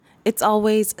It's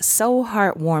always so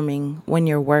heartwarming when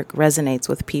your work resonates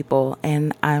with people,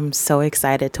 and I'm so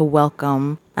excited to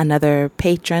welcome another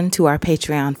patron to our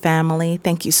Patreon family.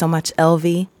 Thank you so much,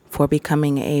 Elvie, for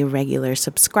becoming a regular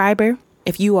subscriber.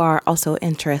 If you are also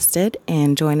interested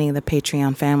in joining the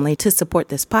Patreon family to support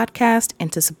this podcast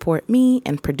and to support me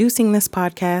in producing this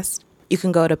podcast, you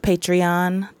can go to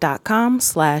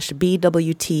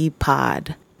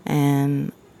patreon.com/BWTpod,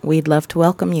 and we'd love to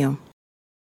welcome you.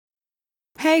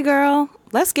 Hey girl,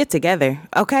 let's get together,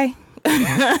 okay?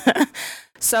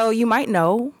 So you might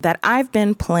know that I've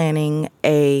been planning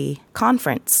a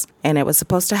conference, and it was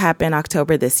supposed to happen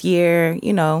October this year.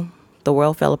 You know, the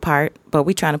world fell apart, but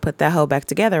we trying to put that hoe back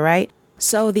together, right?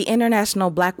 So the International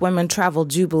Black Women Travel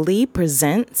Jubilee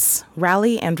presents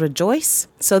Rally and Rejoice.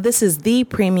 So this is the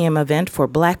premium event for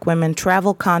Black women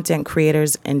travel content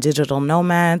creators and digital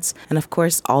nomads, and of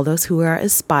course, all those who are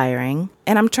aspiring.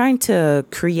 And I'm trying to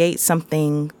create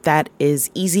something that is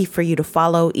easy for you to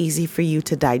follow, easy for you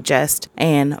to digest,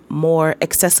 and more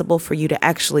accessible for you to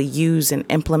actually use and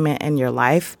implement in your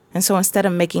life. And so instead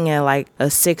of making it like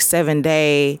a 6-7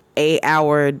 day,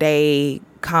 8-hour day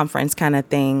conference kind of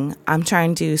thing, I'm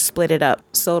trying to split it up.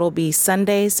 So it'll be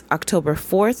Sundays, October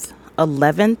 4th,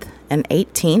 11th, and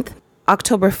 18th.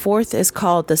 October 4th is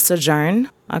called The Sojourn.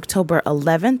 October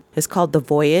 11th is called The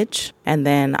Voyage. And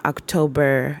then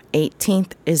October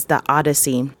 18th is The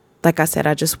Odyssey. Like I said,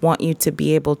 I just want you to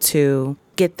be able to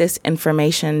get this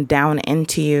information down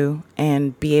into you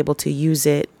and be able to use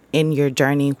it in your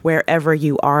journey, wherever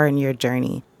you are in your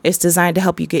journey. It's designed to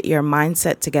help you get your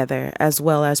mindset together, as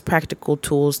well as practical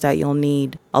tools that you'll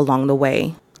need along the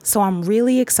way. So I'm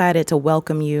really excited to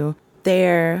welcome you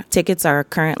there. Tickets are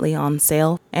currently on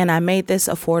sale, and I made this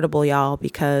affordable, y'all,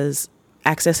 because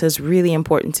access is really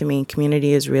important to me.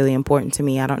 Community is really important to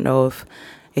me. I don't know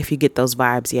if you get those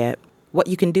vibes yet. What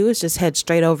you can do is just head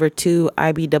straight over to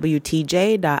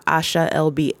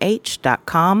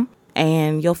ibwtj.ashalbh.com.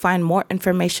 And you'll find more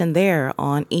information there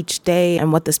on each day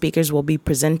and what the speakers will be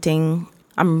presenting.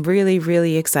 I'm really,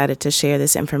 really excited to share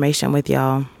this information with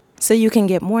y'all. So you can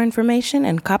get more information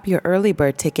and cop your early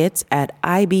bird tickets at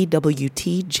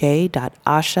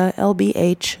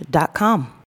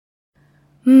ibwtj.ashalbh.com.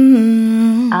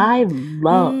 I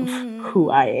love who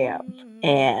I am,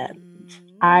 and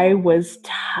I was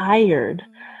tired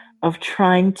of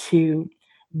trying to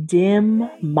dim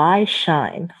my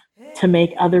shine to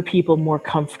make other people more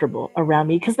comfortable around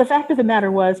me. Because the fact of the matter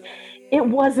was, it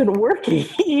wasn't working,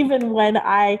 even when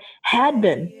I had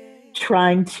been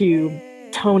trying to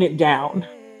tone it down.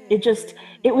 It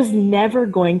was never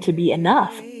going to be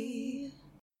enough.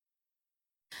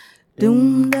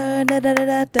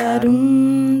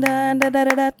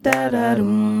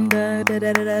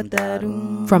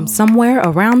 From somewhere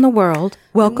around the world,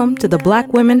 welcome to the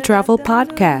Black Women Travel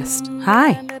Podcast.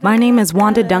 Hi, my name is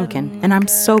Wanda Duncan, and I'm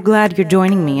so glad you're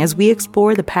joining me as we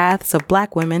explore the paths of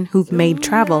Black women who've made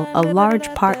travel a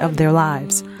large part of their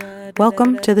lives.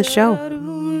 Welcome to the show.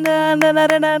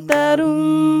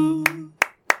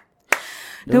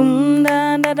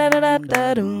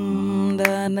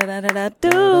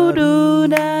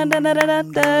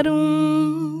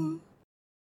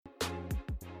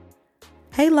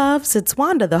 Hey loves, it's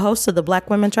Wanda, the host of the Black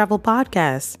Women Travel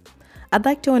Podcast. I'd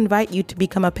like to invite you to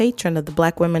become a patron of the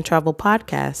Black Women Travel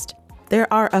Podcast.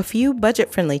 There are a few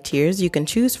budget-friendly tiers you can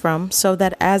choose from so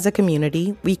that as a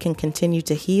community, we can continue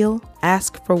to heal,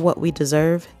 ask for what we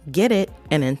deserve, get it,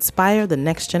 and inspire the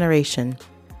next generation.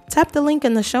 Tap the link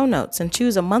in the show notes and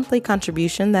choose a monthly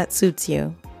contribution that suits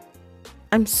you.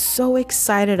 I'm so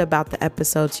excited about the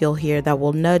episodes you'll hear that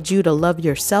will nudge you to love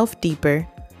yourself deeper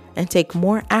and take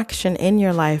more action in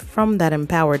your life from that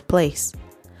empowered place.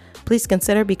 Please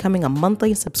consider becoming a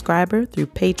monthly subscriber through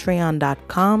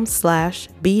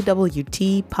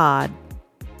patreon.com/BWTpod.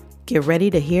 Get ready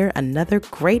to hear another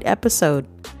great episode.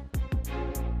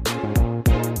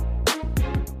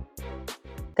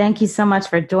 Thank you so much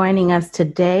for joining us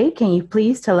today. Can you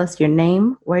please tell us your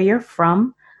name, where you're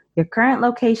from, your current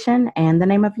location, and the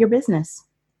name of your business?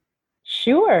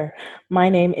 Sure. My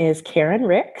name is Karen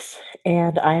Ricks,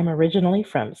 and I am originally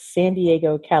from San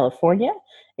Diego, California,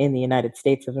 in the United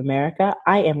States of America.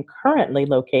 I am currently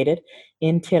located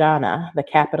in Tirana, the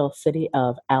capital city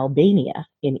of Albania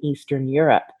in Eastern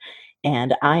Europe,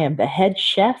 and I am the head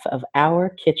chef of our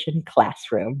kitchen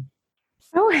classroom.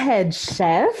 Oh, head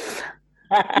chef.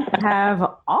 We have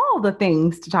all the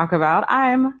things to talk about.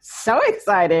 I'm so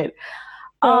excited.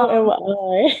 So am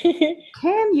I.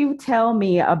 Can you tell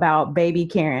me about baby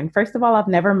Karen? First of all, I've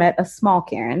never met a small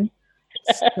Karen.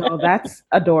 So that's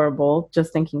adorable,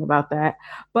 just thinking about that.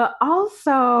 But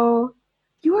also,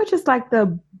 You are just like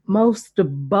the most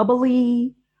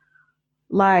bubbly,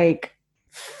 like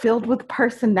filled with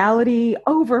personality,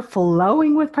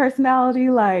 overflowing with personality.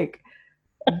 Like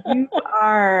you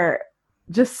are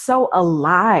just so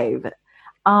alive.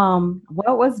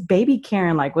 What was baby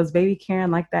Karen like? Was baby Karen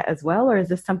like that as well, or is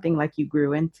this something like you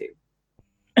grew into?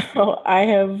 Oh, I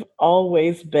have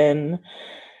always been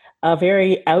a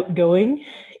very outgoing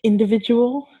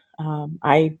individual.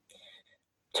 I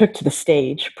took to the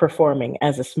stage performing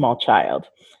as a small child.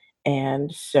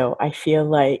 And so I feel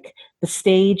like the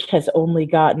stage has only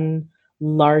gotten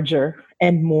larger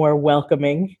and more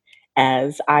welcoming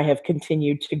as I have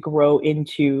continued to grow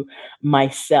into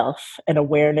myself and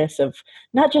awareness of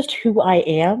not just who I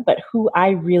am, but who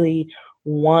I really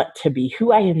want to be,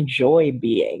 who I enjoy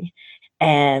being.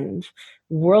 And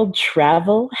world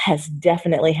travel has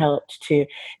definitely helped to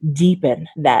deepen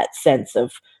that sense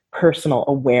of personal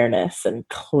awareness and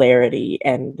clarity.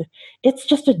 And it's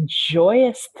just a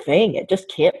joyous thing. It just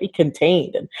can't be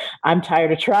contained. And I'm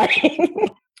tired of trying.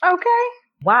 Okay.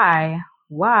 Why?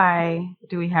 Why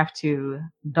do we have to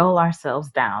dull ourselves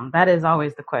down? That is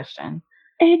always the question.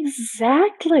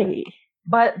 Exactly.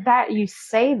 But that you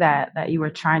say that you were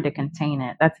trying to contain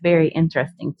it, that's very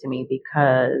interesting to me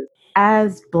because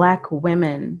as Black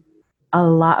women, a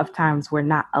lot of times we're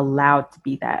not allowed to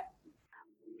be that.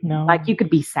 Like No. you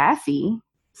could be sassy,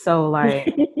 so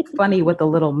like funny with a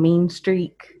little mean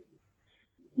streak.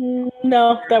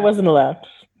 No, that wasn't allowed.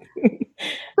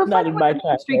 The Not funny in with my the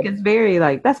mean streak childhood. is very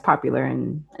like that's popular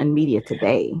in media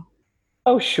today.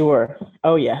 Oh, sure.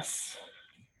 Oh, yes.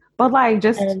 But like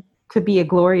just And to be a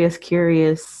glorious,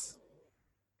 curious,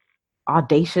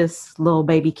 audacious little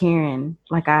baby Karen,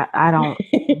 like I don't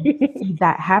see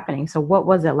that happening. So what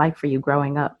was it like for you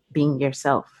growing up being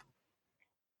yourself?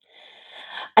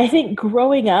 I think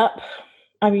growing up,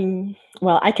 I mean,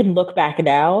 well, I can look back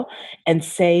now and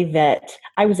say that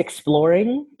I was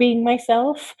exploring being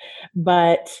myself,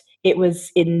 but it was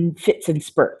in fits and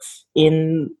spurts,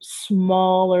 in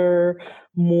smaller,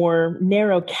 more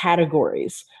narrow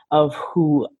categories of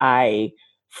who I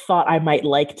thought I might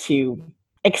like to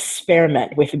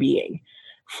experiment with being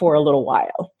for a little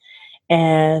while.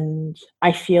 And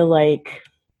I feel like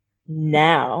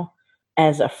now,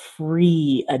 as a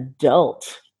free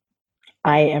adult,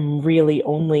 I am really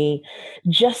only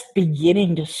just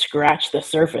beginning to scratch the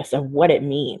surface of what it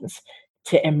means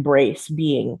to embrace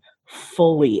being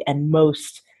fully and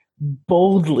most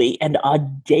boldly and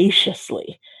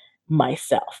audaciously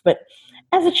myself. But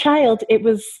as a child, it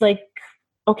was like,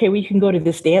 okay, well, you can go to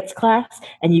this dance class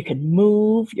and you can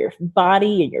move your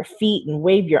body and your feet and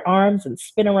wave your arms and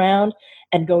spin around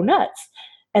and go nuts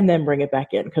and then bring it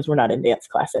back in because we're not in dance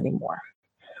class anymore.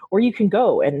 Or you can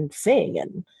go and sing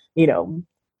and, you know,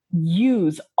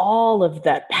 use all of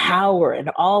that power and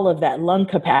all of that lung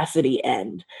capacity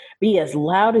and be as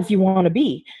loud as you want to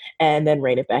be and then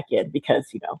rein it back in because,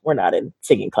 you know, we're not in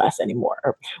singing class anymore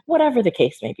or whatever the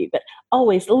case may be. But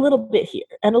always a little bit here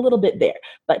and a little bit there.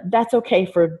 But that's okay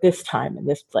for this time in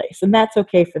this place. And that's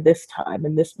okay for this time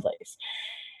in this place.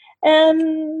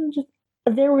 And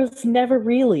there was never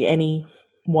really any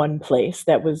one place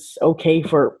that was okay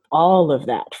for all of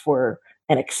that for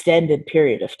an extended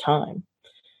period of time.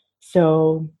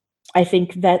 So I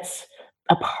think that's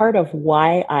a part of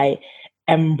why I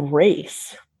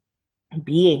embrace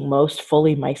being most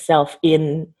fully myself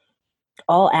in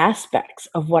all aspects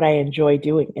of what I enjoy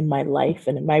doing in my life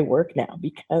and in my work now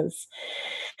because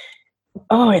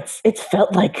it's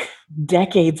felt like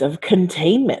decades of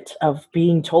containment of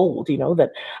being told, you know,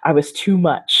 that I was too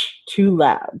much, too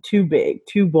loud, too big,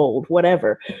 too bold,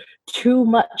 whatever, too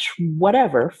much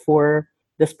whatever for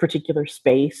this particular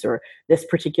space or this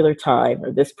particular time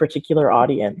or this particular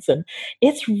audience. And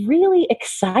it's really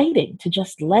exciting to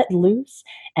just let loose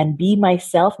and be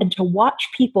myself and to watch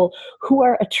people who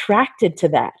are attracted to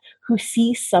that, who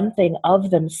see something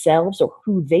of themselves or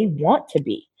who they want to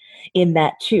be in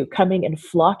that too, coming and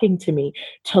flocking to me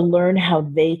to learn how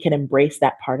they can embrace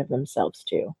that part of themselves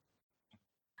too.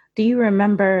 Do you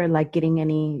remember like getting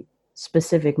any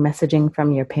specific messaging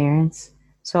from your parents?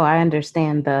 So I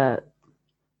understand the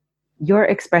you're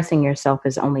expressing yourself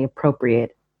is only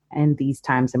appropriate in these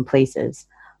times and places.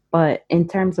 But in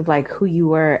terms of like who you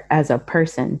were as a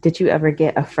person, did you ever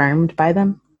get affirmed by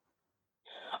them?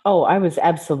 Oh, I was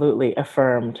absolutely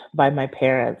affirmed by my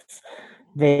parents.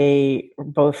 They were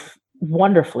both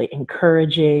wonderfully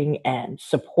encouraging and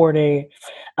supporting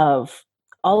of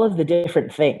all of the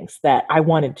different things that I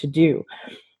wanted to do.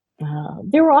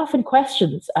 There were often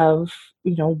questions of,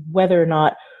 you know, whether or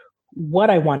not what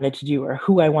I wanted to do or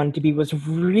who I wanted to be was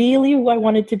really who I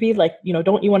wanted to be. Like,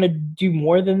 don't you want to do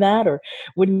more than that? Or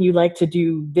wouldn't you like to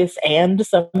do this and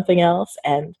something else?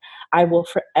 And I will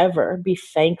forever be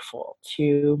thankful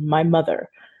to my mother,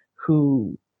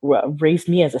 who raised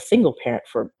me as a single parent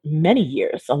for many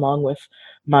years, along with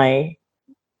my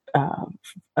uh,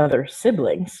 other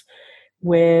siblings,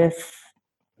 with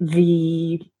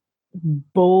the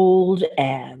bold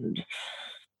and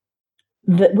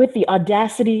with the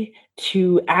audacity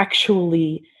to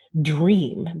actually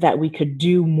dream that we could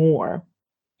do more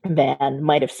than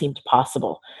might have seemed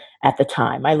possible at the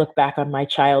time. I look back on my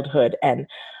childhood, and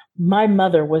my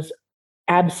mother was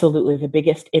absolutely the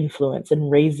biggest influence in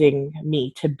raising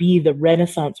me to be the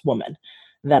Renaissance woman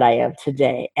that I am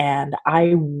today. And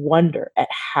I wonder at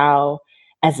how,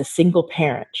 as a single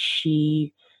parent,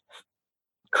 she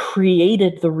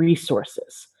created the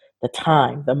resources, the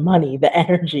time, the money, the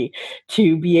energy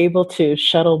to be able to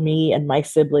shuttle me and my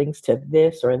siblings to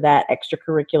this or that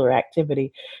extracurricular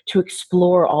activity, to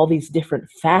explore all these different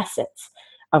facets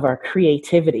of our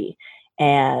creativity.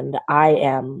 And I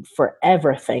am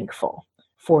forever thankful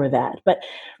for that. But,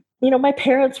 my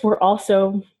parents were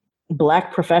also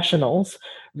Black professionals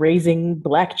raising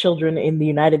Black children in the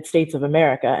United States of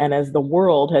America. And as the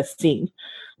world has seen,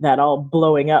 that all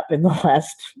blowing up in the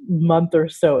last month or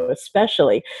so,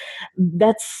 especially,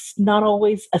 that's not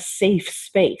always a safe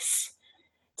space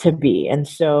to be. And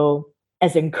so,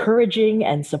 as encouraging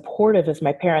and supportive as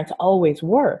my parents always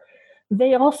were,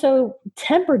 they also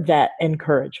tempered that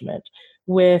encouragement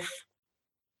with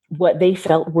what they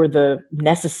felt were the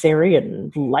necessary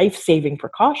and life saving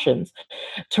precautions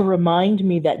to remind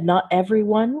me that not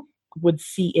everyone would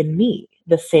see in me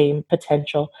the same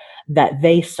potential that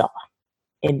they saw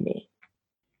in me.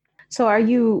 So are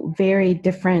you very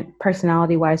different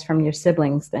personality wise from your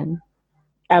siblings then?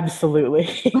 Absolutely.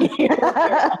 Isn't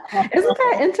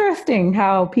that interesting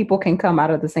how people can come out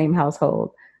of the same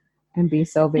household and be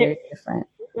so very different?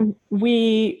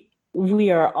 We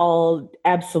are all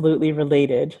absolutely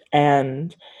related,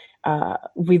 and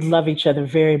we love each other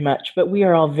very much, but we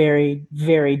are all very,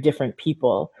 very different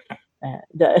people.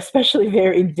 Especially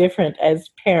very different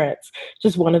as parents.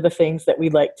 Just one of the things that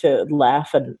we like to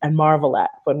laugh and marvel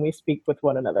at when we speak with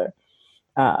one another.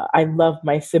 I love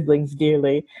my siblings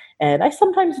dearly, and I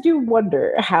sometimes do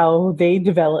wonder how they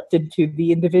developed into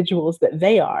the individuals that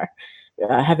they are,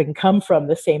 having come from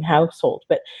the same household.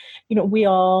 But, we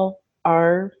all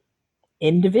are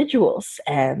individuals,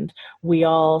 and we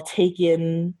all take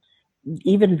in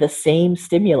even the same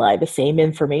stimuli, the same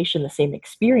information, the same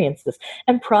experiences,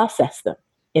 and process them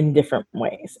in different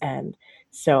ways. And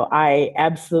so I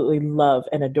absolutely love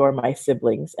and adore my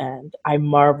siblings, and I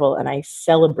marvel and I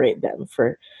celebrate them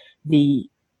for the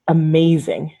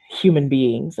amazing human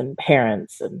beings and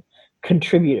parents and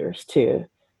contributors to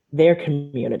their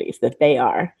communities that they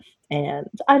are. And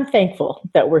I'm thankful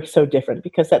that we're so different,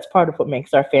 because that's part of what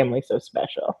makes our family so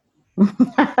special.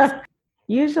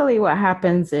 Usually what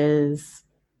happens is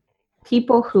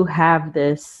people who have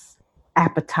this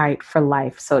appetite for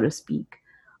life, so to speak,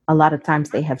 a lot of times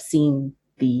they have seen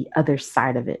the other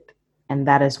side of it. And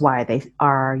that is why they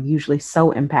are usually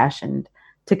so impassioned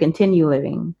to continue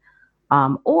living.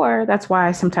 Or that's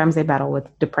why sometimes they battle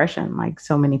with depression, like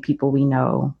so many people we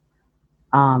know.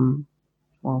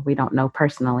 Well, we don't know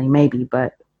personally, maybe,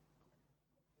 but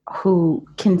who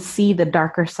can see the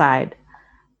darker side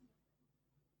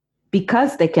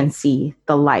because they can see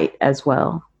the light as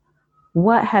well.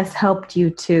 What has helped you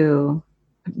to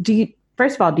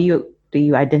first of all, do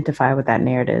you identify with that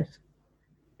narrative?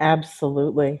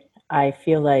 Absolutely. I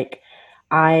feel like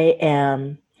I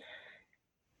am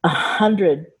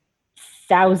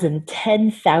 100,000,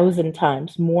 10,000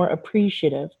 times more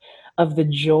appreciative of the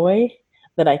joy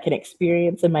that I can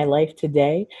experience in my life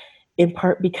today, in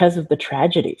part because of the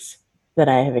tragedies that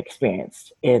I have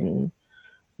experienced in,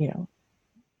 you know,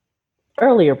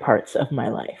 earlier parts of my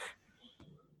life.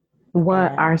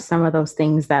 What are some of those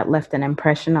things that left an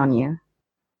impression on you?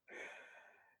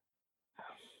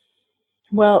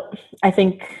 Well, I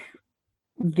think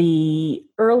the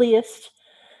earliest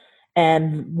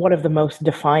and one of the most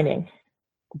defining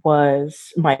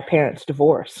was my parents'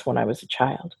 divorce when I was a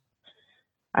child.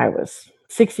 I was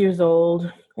 6 years old.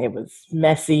 It was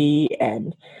messy,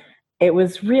 and it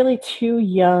was really too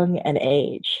young an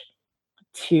age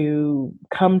to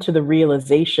come to the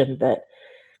realization that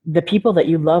the people that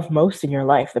you love most in your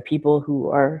life, the people who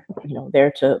are,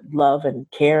 there to love and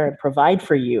care and provide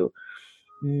for you,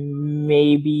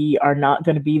 maybe are not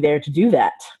going to be there to do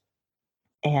that.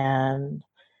 And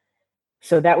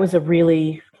so that was a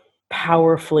really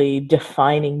powerfully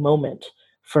defining moment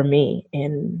for me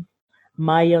in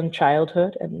my young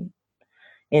childhood and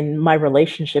in my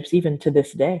relationships even to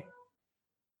this day.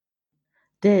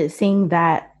 Did seeing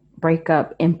that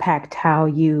breakup impact how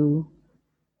you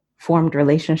formed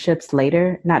relationships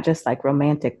later? Not just like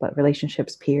romantic, but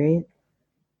relationships, period?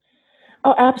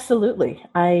 Oh, absolutely.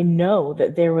 I know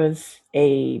that there was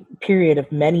a period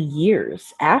of many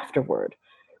years afterward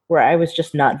where I was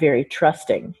just not very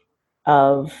trusting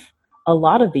of a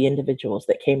lot of the individuals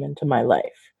that came into my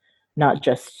life, not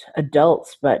just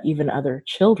adults, but even other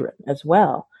children as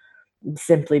well,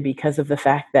 simply because of the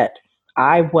fact that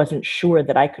I wasn't sure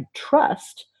that I could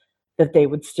trust that they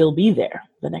would still be there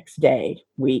the next day,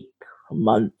 week,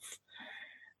 month.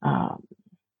 Um,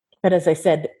 but as I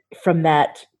said, from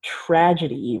that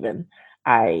tragedy, even,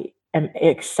 I am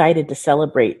excited to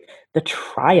celebrate the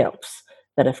triumphs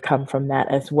that have come from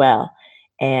that as well.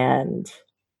 And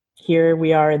here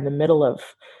we are in the middle of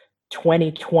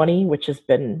 2020, which has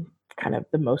been kind of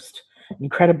the most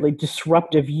incredibly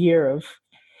disruptive year of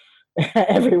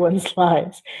everyone's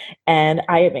lives. And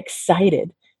I am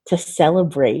excited to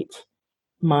celebrate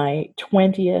my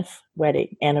 20th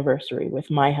wedding anniversary with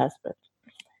my husband.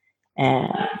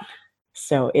 And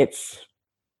so it's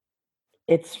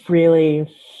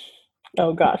really,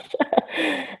 oh gosh,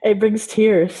 it brings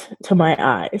tears to my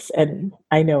eyes. And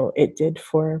I know it did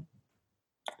for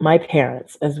my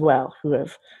parents as well, who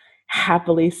have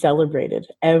happily celebrated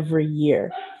every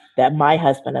year that my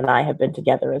husband and I have been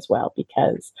together as well,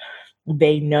 because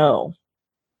they know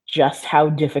just how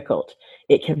difficult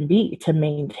it can be to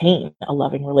maintain a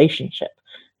loving relationship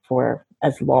for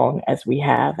as long as we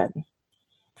have. And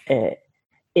it,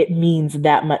 it means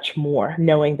that much more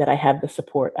knowing that I have the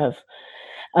support of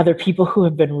other people who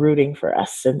have been rooting for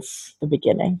us since the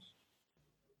beginning.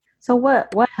 So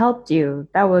what helped you?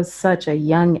 That was such a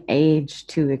young age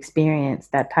to experience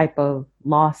that type of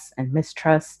loss and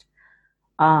mistrust.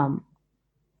 Um,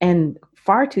 and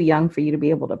far too young for you to be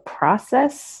able to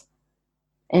process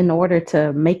in order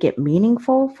to make it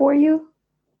meaningful for you,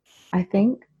 I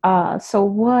think. So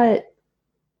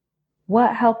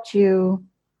what helped you,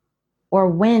 or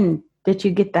when did you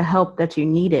get the help that you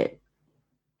needed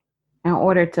in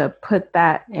order to put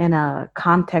that in a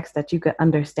context that you could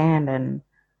understand and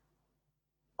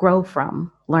grow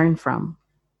from, learn from?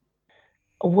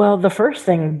 Well, the first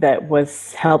thing that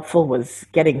was helpful was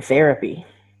getting therapy.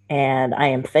 And I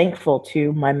am thankful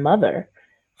to my mother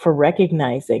for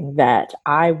recognizing that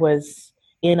I was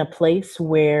in a place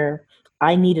where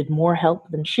I needed more help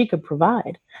than she could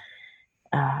provide.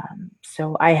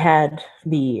 So I had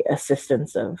the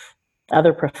assistance of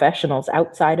other professionals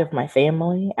outside of my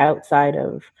family, outside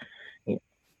of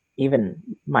even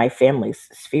my family's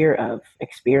sphere of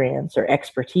experience or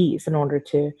expertise, in order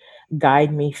to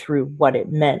guide me through what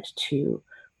it meant to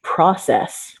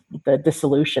process the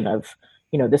dissolution of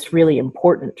this really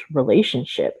important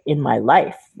relationship in my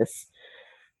life, this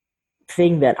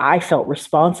thing that I felt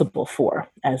responsible for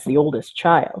as the oldest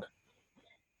child.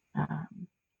 um,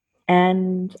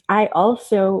 and I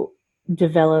also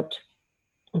developed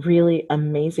really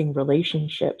amazing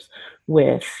relationships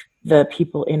with the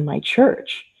people in my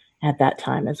church at that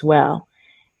time as well.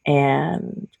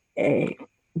 And it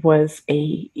was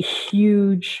a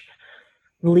huge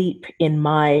leap in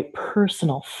my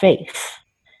personal faith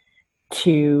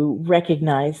to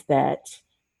recognize that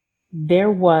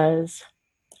there was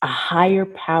a higher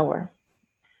power,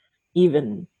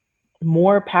 even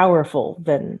more powerful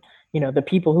than the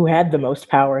people who had the most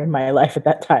power in my life at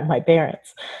that time, my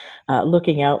parents,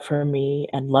 looking out for me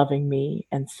and loving me.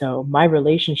 And so my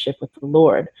relationship with the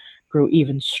Lord grew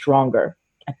even stronger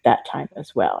at that time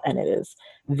as well. And it is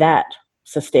that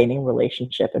sustaining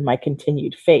relationship and my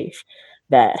continued faith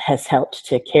that has helped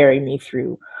to carry me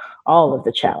through all of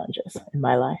the challenges in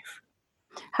my life.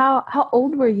 How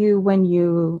old were you when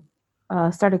you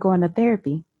started going to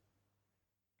therapy?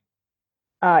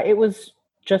 It was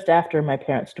just after my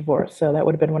parents' divorce, so that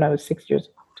would have been when I was 6 years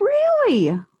old.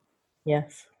 Really?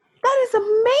 Yes. That is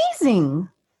amazing.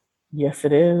 Yes,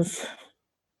 it is.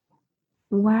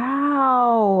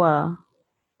 Wow.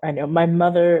 I know my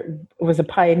mother was a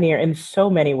pioneer in so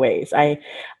many ways. I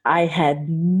had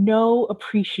no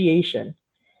appreciation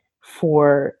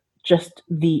for just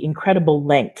the incredible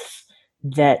lengths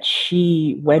that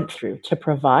she went through to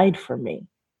provide for me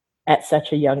at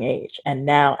such a young age. And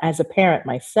now, as a parent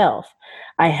myself,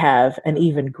 I have an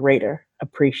even greater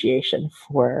appreciation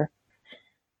for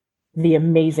the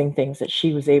amazing things that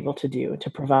she was able to do to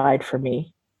provide for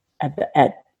me at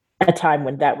a time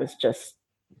when that was just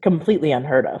completely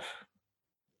unheard of.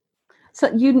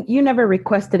 So you never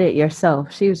requested it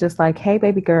yourself. She was just like, "Hey,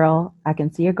 baby girl, I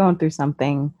can see you're going through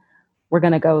something. We're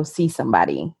gonna go see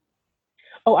somebody."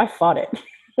 Oh, I fought it.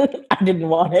 I didn't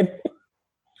want it,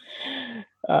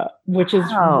 which is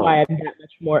why Wow. I'm that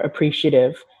much more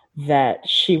appreciative that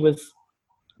she was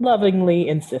lovingly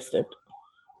insistent.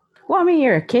 Well, I mean,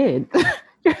 you're a kid.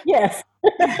 Yes,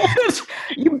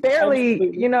 You barely,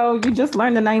 absolutely. you just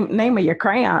learned the name of your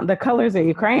crayon, the colors of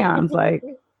your crayons. Like,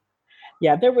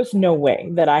 Yeah, there was no way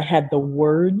that I had the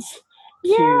words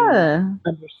to yeah.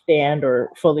 understand or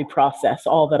fully process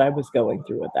all that I was going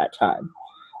through at that time.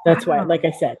 That's why, Wow. like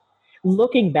I said,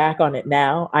 looking back on it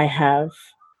now, I have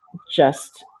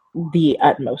just the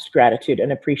utmost gratitude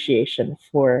and appreciation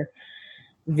for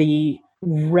the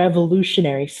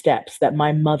revolutionary steps that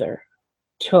my mother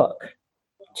took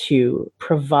to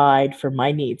provide for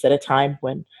my needs at a time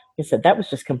when, like I said, that was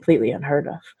just completely unheard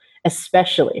of,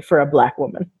 especially for a Black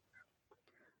woman.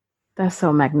 That's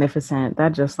so magnificent.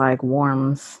 That just like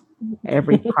warms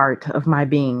every part of my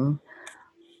being.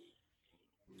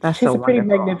 That's so She's a pretty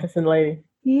wonderful. magnificent lady.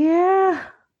 Yeah.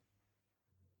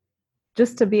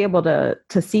 Just to be able to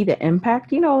see the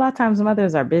impact. A lot of times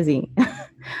mothers are busy.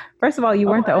 First of all, you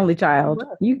Oh, weren't the only she child.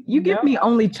 was. You give No. me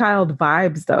only child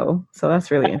vibes though. So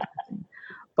that's really interesting.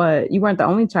 But you weren't the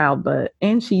only child,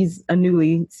 and she's a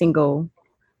newly single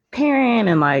parent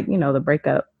and like, the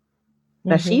breakup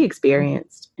that she Mm-hmm.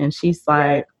 experienced. And she's Yeah.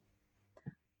 like,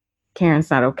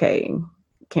 Karen's not okay.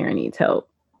 Karen needs help.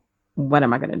 What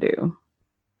am I gonna do?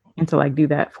 And to like do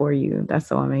that for you, that's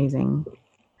so amazing.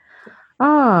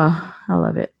 Oh, I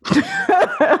love it.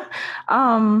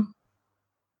 um,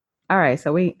 all right,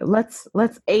 so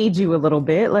let's age you a little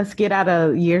bit. Let's get out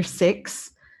of year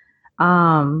 6.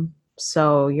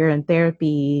 So you're in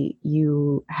therapy,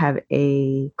 you have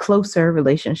a closer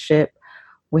relationship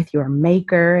with your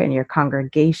maker and your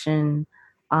congregation.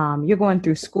 You're going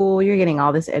through school, you're getting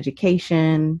all this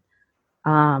education,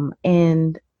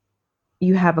 and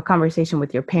you have a conversation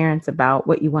with your parents about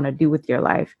what you want to do with your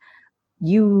life.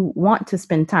 You want to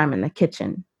spend time in the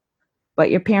kitchen,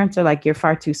 but your parents are like, you're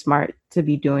far too smart to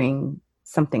be doing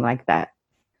something like that.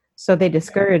 So they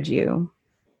discourage you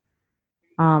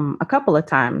a couple of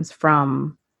times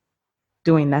from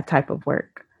doing that type of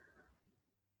work.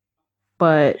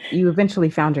 But you eventually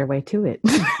found your way to it,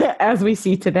 as we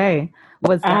see today.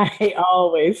 Was that? I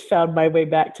always found my way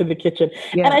back to the kitchen.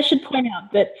 And Yeah. I should point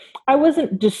out that I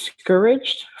wasn't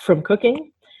discouraged from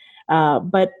cooking,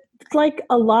 but like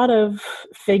a lot of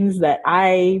things that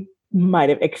I might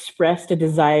have expressed a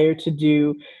desire to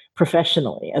do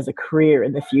professionally as a career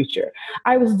in the future,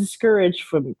 I was discouraged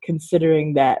from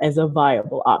considering that as a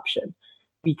viable option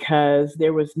because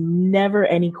there was never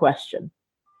any question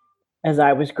as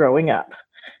I was growing up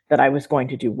that I was going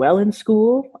to do well in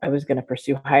school, I was going to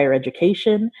pursue higher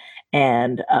education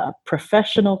and a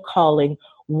professional calling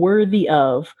worthy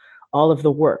of all of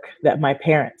the work that my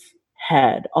parents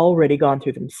had already gone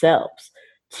through themselves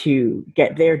to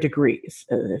get their degrees,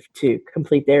 to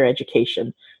complete their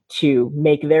education, to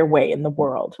make their way in the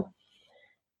world.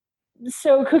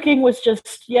 So cooking was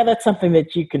just, yeah, that's something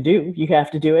that you can do. You have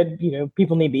to do it.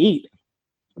 People need to eat.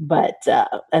 But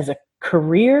as a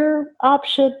career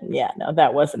option, yeah, no,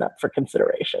 that wasn't up for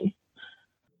consideration.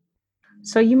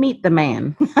 So you meet the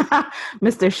man,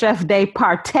 Mr. Chef de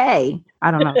Partey.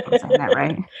 I don't know if I'm saying that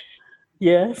right.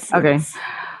 Yes, Okay. yes,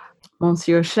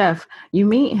 Monsieur Chef. You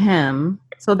meet him.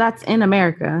 So that's in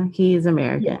America. He is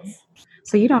American. yes.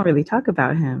 So you don't really talk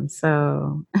about him.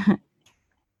 So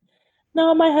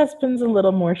No, my husband's a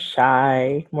little more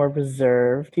shy, more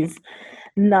reserved. He's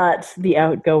not the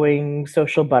outgoing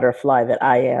social butterfly that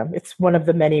I am. It's one of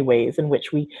the many ways in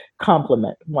which we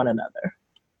complement one another.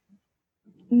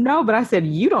 no, but I said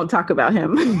you don't talk about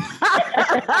him.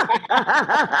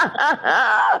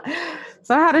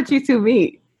 So how did you two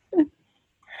meet?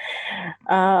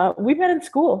 We met in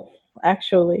school,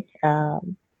 actually,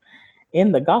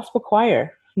 in the gospel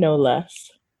choir, no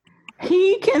less.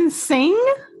 He can sing?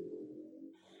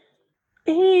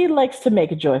 He likes to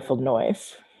make a joyful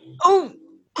noise. Oh.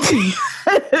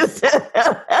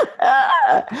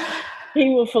 He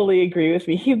will fully agree with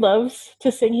me. He loves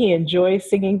to sing. He enjoys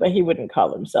singing, but he wouldn't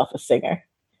call himself a singer.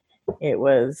 It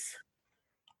was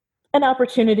an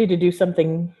opportunity to do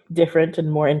something different and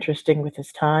more interesting with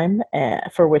his time,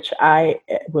 for which I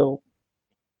will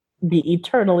be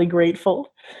eternally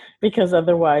grateful because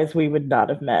otherwise we would not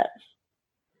have met.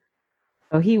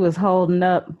 So he was holding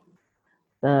up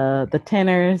the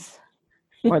tenors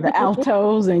or the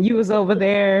altos, and you was over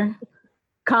there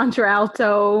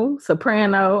contralto,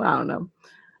 soprano, I don't know.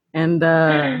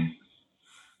 And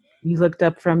you looked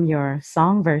up from your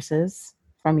song verses,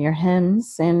 from your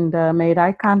hymns, and made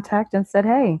eye contact and said,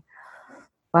 "Hey,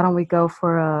 why don't we go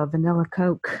for a vanilla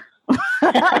Coke?"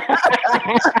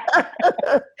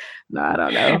 No, I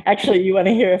don't know. Actually, you want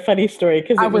to hear a funny story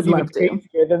because I it was would even love to.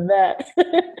 crazier than that.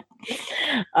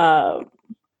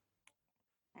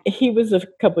 He was a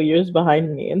couple years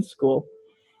behind me in school,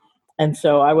 and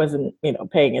so I wasn't,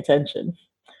 paying attention.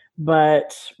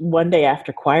 But one day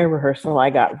after choir rehearsal, I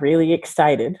got really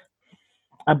excited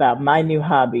about my new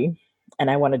hobby,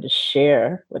 and I wanted to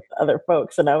share with other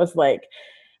folks. And I was like,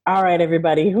 all right,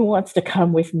 everybody, who wants to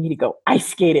come with me to go ice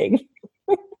skating?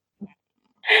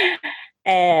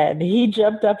 And he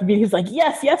jumped up to me. He's like,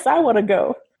 yes, yes, I want to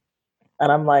go.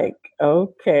 And I'm like,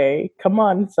 okay, come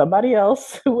on, somebody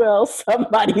else. Who else?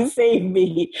 Somebody save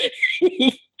me.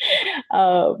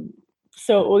 um,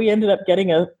 so we ended up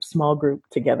getting a small group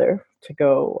together to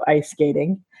go ice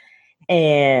skating.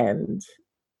 And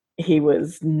he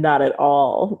was not at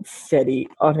all steady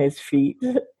on his feet.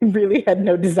 Really had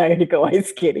no desire to go ice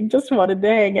skating, just wanted to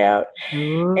hang out.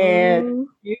 And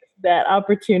used that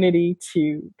opportunity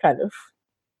to kind of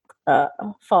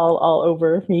fall all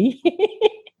over me.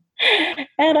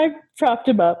 And I propped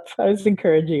him up. I was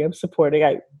encouraging him, supporting.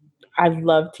 I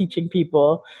love teaching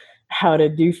people how to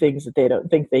do things that they don't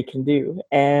think they can do.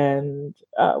 And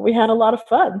we had a lot of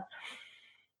fun.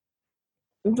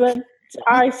 But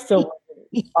I still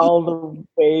wasn't all the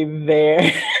way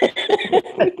there.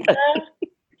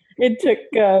 It took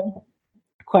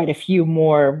quite a few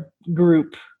more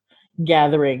group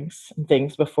gatherings and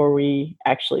things before we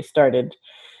actually started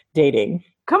dating.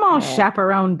 Come on,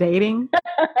 chaperone dating.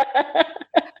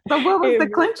 So what was the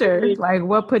clincher? Really, like,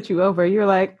 what put you over? You're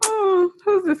like,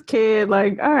 who's this kid?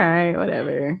 Like, all right,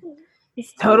 whatever.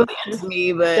 It's totally just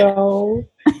me, but so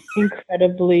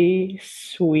incredibly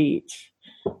sweet.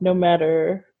 No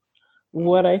matter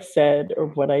what I said or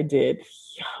what I did,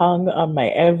 he hung on my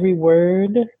every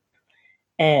word,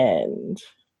 and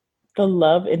the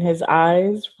love in his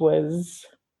eyes was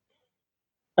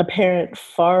apparent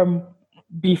far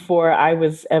before I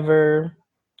was ever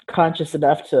conscious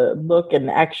enough to look and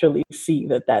actually see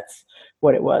that that's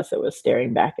what it was that was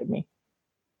staring back at me.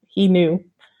 He knew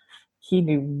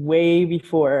way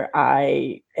before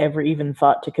I ever even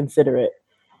thought to consider it.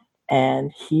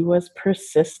 And he was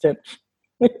persistent.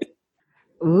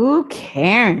 Ooh,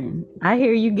 Karen. I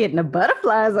hear you getting the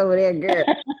butterflies over there, girl.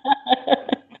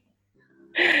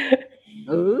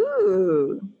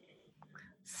 Ooh.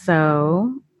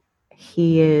 So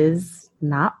he is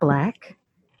not Black.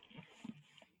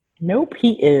 Nope,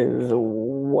 he is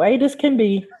white as can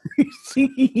be.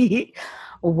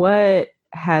 What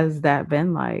has that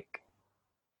been like?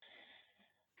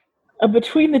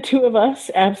 Between the two of us,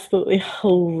 absolutely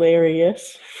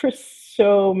hilarious for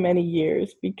so many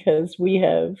years, because we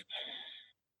have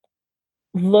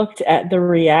looked at the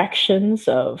reactions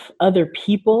of other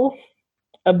people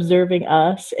observing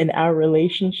us and our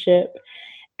relationship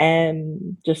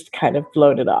and just kind of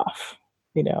blown it off.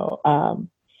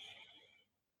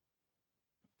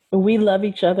 We love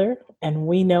each other and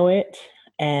we know it.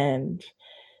 And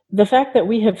the fact that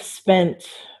we have spent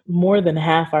more than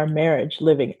half our marriage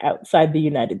living outside the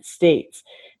United States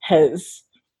has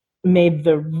made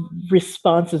the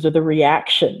responses or the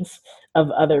reactions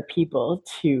of other people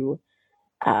to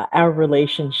our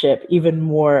relationship even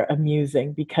more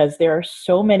amusing, because there are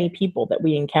so many people that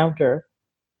we encounter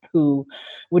who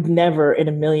would never in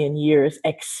a million years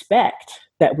expect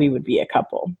that we would be a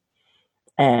couple.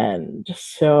 And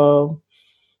so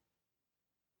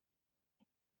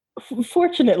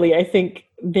fortunately, I think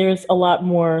there's a lot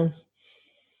more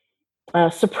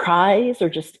surprise or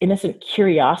just innocent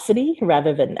curiosity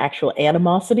rather than actual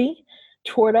animosity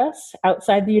toward us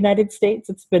outside the United States.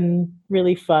 It's been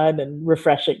really fun and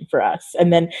refreshing for us.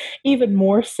 And then even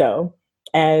more so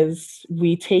as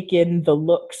we take in the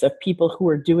looks of people who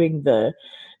are doing the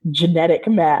genetic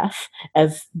math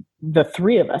as the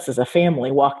three of us as a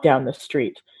family walk down the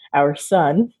street. Our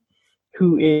son,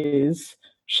 who is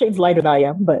shades lighter than I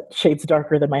am, but shades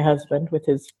darker than my husband, with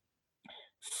his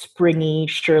springy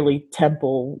Shirley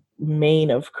Temple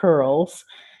mane of curls.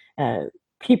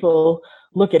 People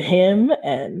look at him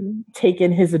and take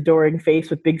in his adoring face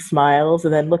with big smiles,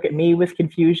 and then look at me with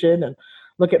confusion, and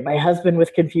look at my husband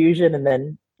with confusion, and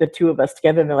then the two of us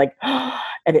together, and they're like, oh,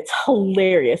 and it's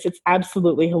hilarious. It's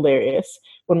absolutely hilarious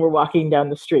when we're walking down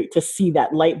the street to see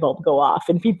that light bulb go off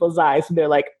in people's eyes, and they're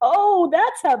like, oh,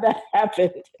 that's how that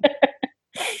happened.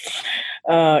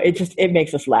 It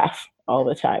makes us laugh all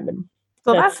the time. And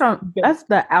so that's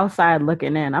the outside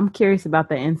looking in. I'm curious about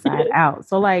the inside out.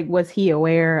 So like, was he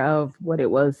aware of what it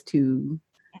was to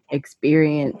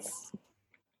experience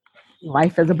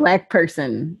life as a Black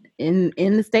person in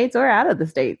the States or out of the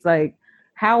States? Like,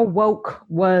 how woke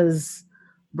was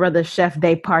Brother Chef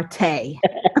de Partey?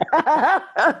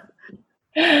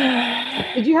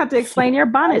 Did you have to explain your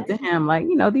bonnet to him? Like,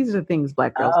 these are things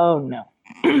Black girls. Oh, no.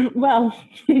 Well,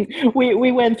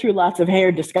 we went through lots of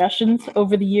hair discussions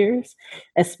over the years,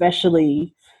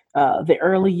 especially the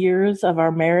early years of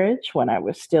our marriage when I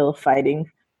was still fighting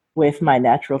with my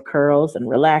natural curls and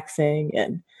relaxing,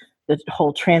 and the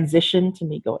whole transition to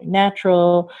me going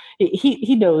natural.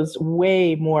 He knows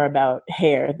way more about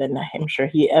hair than I'm sure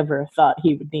he ever thought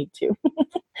he would need to.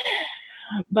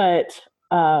 But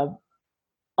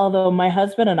although my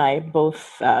husband and I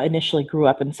both initially grew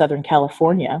up in Southern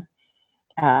California,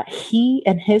 he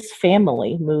and his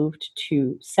family moved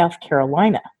to South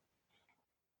Carolina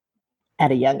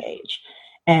at a young age.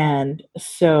 And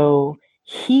so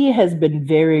he has been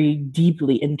very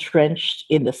deeply entrenched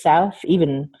in the South,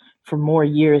 even for more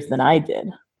years than I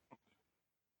did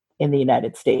in the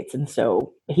United States. And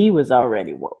so he was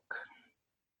already woke.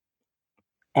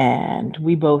 And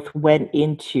we both went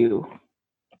into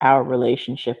our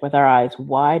relationship with our eyes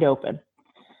wide open,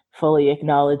 fully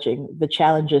acknowledging the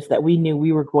challenges that we knew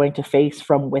we were going to face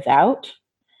from without.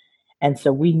 And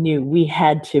so we knew we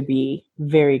had to be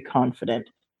very confident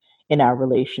in our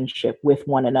relationship with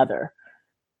one another.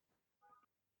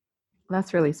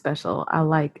 That's really special. I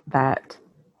like that.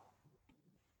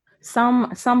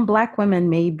 Some Black women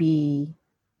may be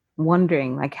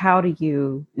wondering, like, how do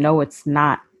you know it's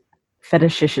not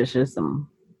fetishism,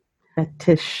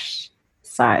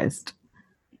 fetishized?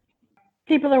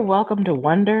 People are welcome to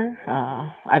wonder.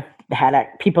 I've had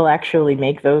people actually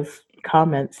make those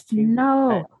comments too.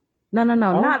 No, not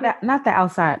the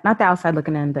outside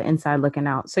looking in, the inside looking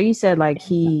out. So you said like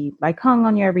he like hung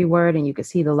on your every word, and you could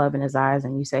see the love in his eyes,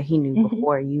 and you said he knew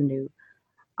before you knew.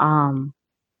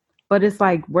 But it's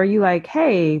like, were you like,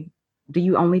 hey, do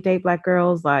you only date Black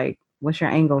girls? Like, what's your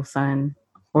angle, son?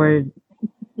 Or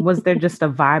was there just a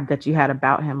vibe that you had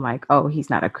about him? Like, oh, he's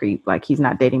not a creep. Like, he's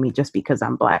not dating me just because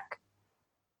I'm Black.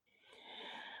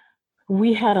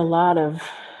 We had a lot of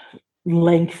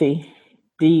lengthy,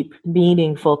 deep,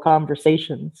 meaningful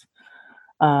conversations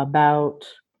about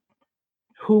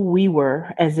who we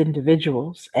were as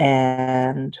individuals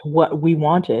and what we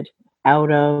wanted out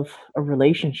of a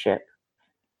relationship,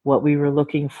 what we were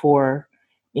looking for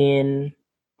in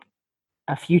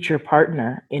a future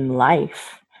partner in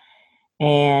life.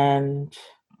 And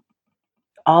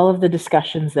all of the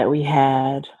discussions that we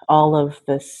had, all of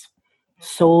this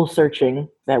soul searching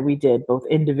that we did, both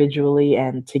individually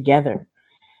and together,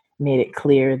 made it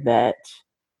clear that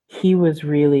he was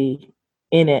really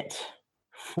in it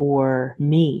for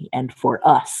me and for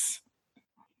us.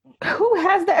 Who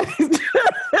has that?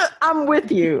 I'm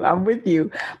with you. But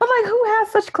like, who has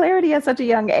such clarity at such a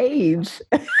young age?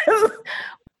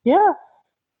 Yeah.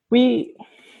 We,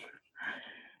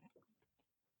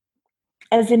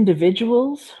 as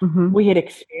individuals, we had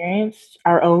experienced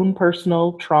our own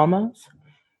personal traumas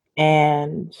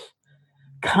and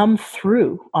come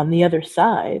through on the other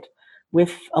side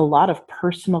with a lot of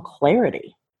personal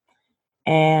clarity.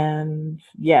 And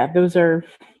yeah, those are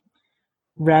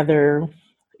rather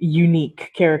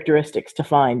unique characteristics to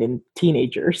find in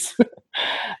teenagers.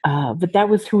 But that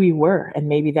was who we were. And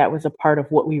maybe that was a part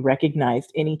of what we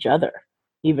recognized in each other,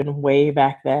 even way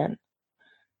back then.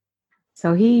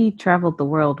 So he traveled the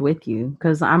world with you,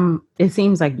 because it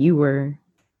seems like you were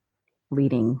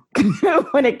leading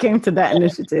when it came to that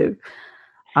initiative.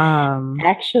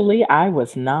 Actually, I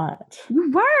was not.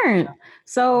 You weren't.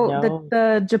 So No.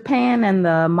 the Japan and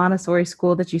the Montessori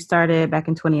school that you started back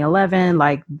in 2011,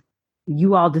 like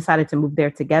you all decided to move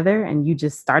there together, and you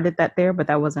just started that there, but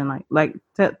that wasn't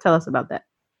tell us about that.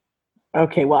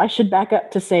 Okay, well, I should back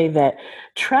up to say that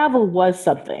travel was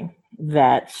something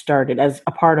that started as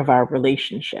a part of our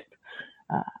relationship.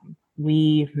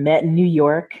 We met in New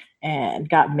York and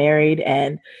got married,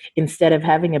 and instead of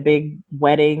having a big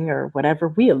wedding or whatever,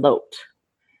 we eloped.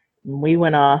 We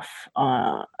went off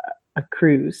on a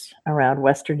cruise around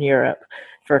Western Europe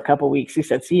for a couple weeks. We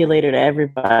said, see you later to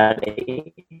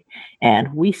everybody.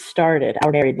 And we started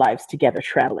our married lives together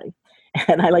traveling.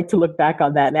 And I like to look back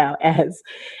on that now as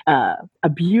a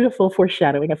beautiful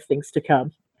foreshadowing of things to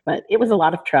come. But it was a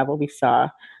lot of travel. We saw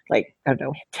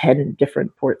 10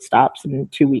 different port stops in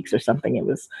 2 weeks or something. It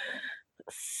was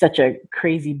such a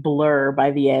crazy blur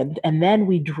by the end. And then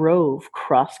we drove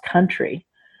cross country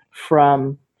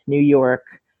from New York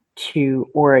to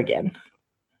Oregon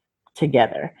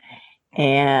together.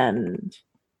 And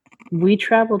we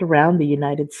traveled around the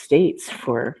United States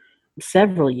for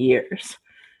several years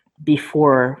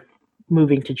before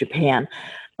moving to Japan.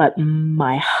 But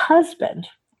my husband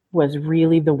was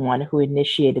really the one who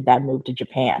initiated that move to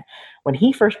Japan. When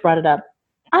he first brought it up,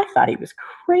 I thought he was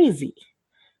crazy.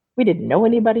 We didn't know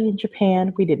anybody in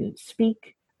Japan. We didn't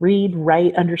speak, read,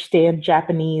 write, understand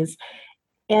Japanese.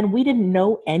 And we didn't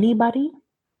know anybody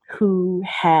who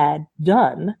had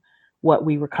done what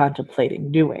we were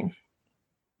contemplating doing.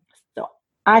 So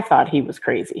I thought he was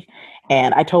crazy.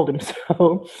 And I told him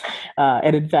so.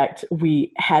 And in fact,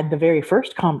 we had the very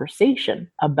first conversation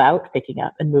about picking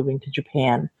up and moving to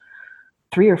Japan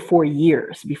 3 or 4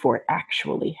 years before it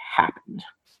actually happened.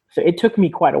 So it took me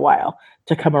quite a while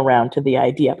to come around to the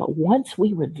idea. But once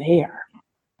we were there,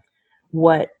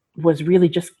 what was really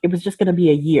just, it was just going to be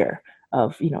a year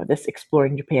of, this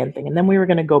exploring Japan thing. And then we were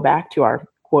going to go back to our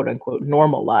quote unquote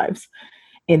normal lives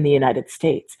in the United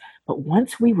States. But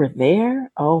once we were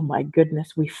there, oh my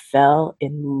goodness, we fell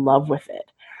in love with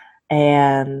it.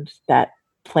 And that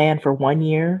plan for 1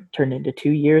 year turned into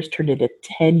 2 years, turned into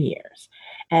 10 years.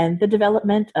 And the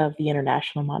development of the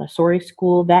International Montessori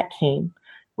School, that came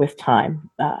with time.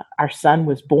 Our son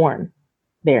was born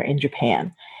there in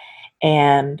Japan.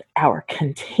 And our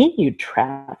continued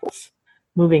travels,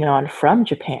 moving on from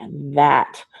Japan,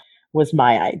 that was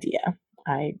my idea.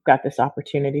 I got this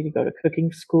opportunity to go to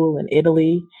cooking school in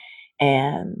Italy,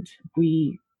 and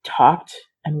we talked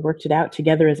and worked it out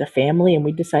together as a family, and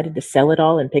we decided to sell it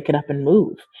all and pick it up and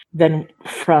move. Then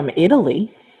from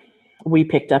Italy, we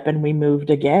picked up and we moved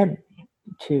again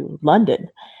to London,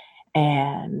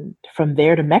 and from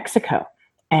there to Mexico.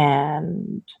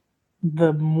 And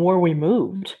the more we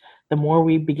moved, the more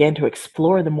we began to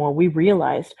explore, the more we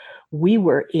realized we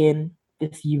were in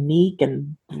this unique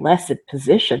and blessed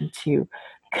position to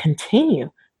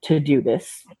continue to do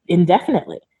this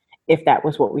indefinitely if that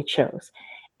was what we chose.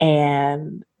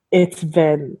 And it's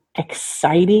been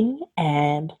exciting.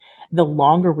 And the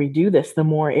longer we do this, the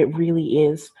more it really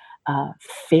is a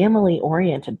family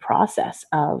oriented process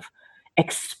of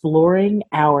exploring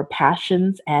our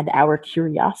passions and our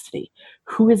curiosity.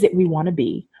 Who is it we want to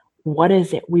be? What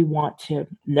is it we want to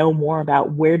know more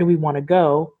about? Where do we want to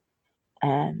go?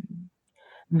 And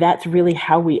that's really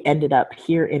how we ended up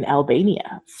here in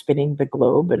Albania, spinning the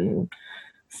globe and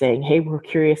saying, hey, we're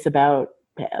curious about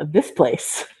this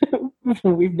place.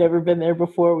 We've never been there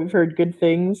before. We've heard good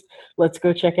things. Let's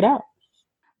go check it out.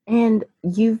 And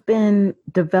you've been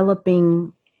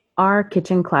developing our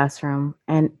kitchen classroom,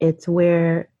 and it's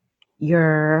where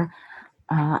you're,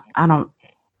 I don't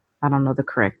know the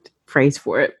correct phrase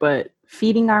for it, but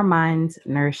feeding our minds,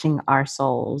 nourishing our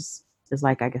souls is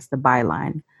like, I guess, the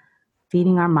byline.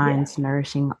 Feeding our minds,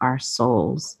 nourishing our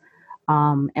souls.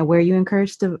 And where you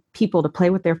encourage the people to play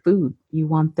with their food. You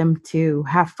want them to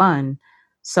have fun.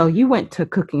 So you went to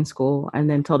cooking school and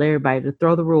then told everybody to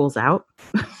throw the rules out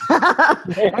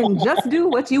and just do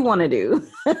what you want to do.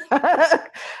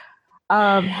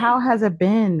 How has it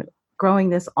been growing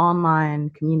this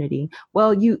online community?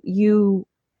 Well, you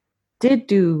did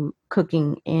do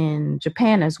cooking in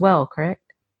Japan as well, correct?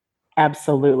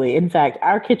 Absolutely. In fact,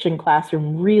 our kitchen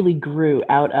classroom really grew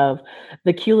out of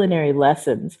the culinary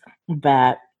lessons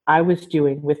that I was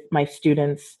doing with my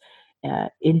students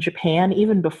in Japan,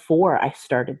 even before I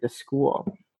started the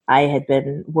school. I had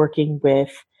been working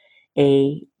with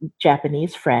a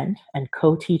Japanese friend and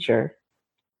co teacher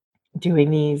doing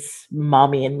these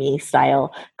mommy and me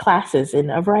style classes in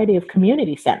a variety of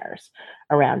community centers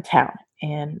around town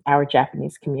in our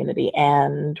Japanese community.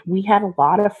 And we had a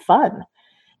lot of fun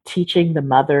teaching the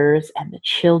mothers and the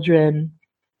children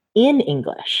in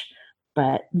English,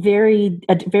 but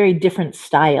a very different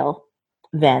style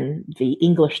than the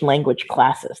English language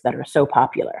classes that are so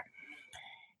popular.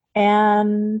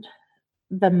 And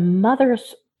the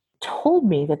mothers told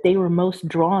me that they were most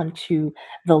drawn to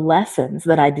the lessons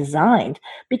that I designed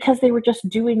because they were just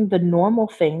doing the normal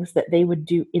things that they would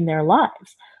do in their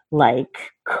lives,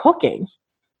 like cooking.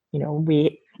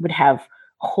 We would have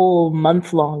whole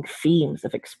month-long themes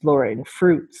of exploring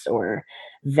fruits or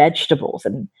vegetables,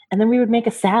 and then we would make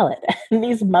a salad. And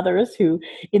these mothers who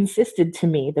insisted to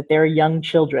me that their young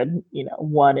children,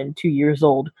 1 and 2 years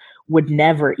old, would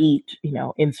never eat,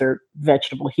 insert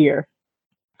vegetable here,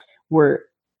 were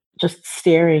just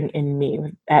staring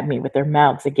at me with their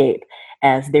mouths agape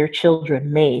as their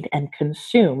children made and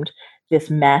consumed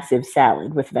this massive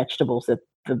salad with vegetables that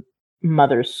the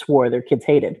mothers swore their kids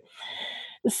hated.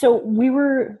 So we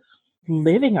were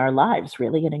living our lives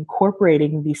really and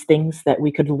incorporating these things that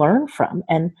we could learn from.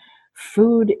 And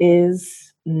food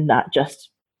is not just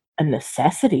a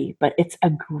necessity, but it's a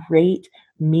great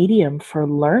medium for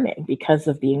learning because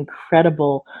of the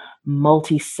incredible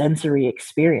multi-sensory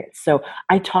experience. So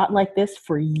I taught like this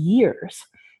for years,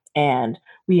 and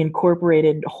we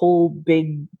incorporated whole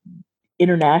big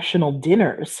international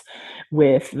dinners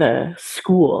with the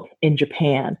school in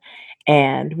Japan.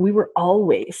 And we were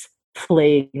always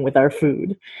playing with our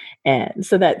food. And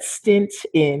so that stint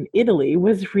in Italy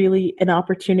was really an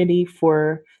opportunity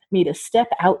for me to step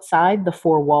outside the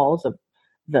four walls of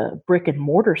the brick and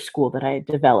mortar school that I had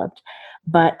developed,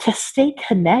 but to stay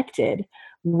connected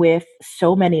with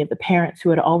so many of the parents who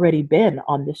had already been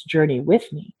on this journey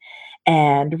with me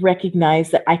and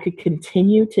recognize that I could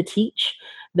continue to teach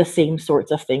the same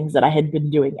sorts of things that I had been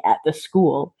doing at the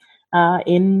school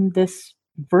in this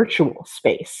virtual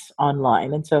space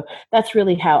online. And so that's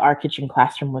really how Our Kitchen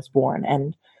Classroom was born.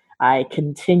 And I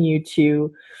continue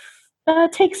to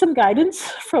take some guidance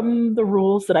from the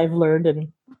rules that I've learned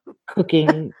in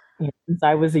cooking, since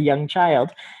I was a young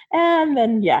child. And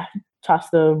then, yeah, toss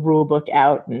the rule book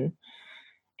out and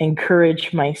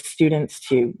encourage my students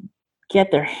to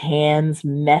get their hands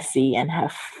messy and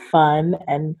have fun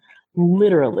and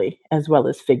literally as well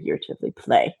as figuratively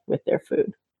play with their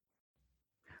food.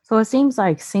 So it seems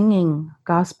like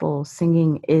gospel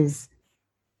singing is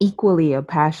equally a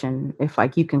passion if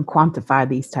like you can quantify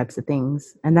these types of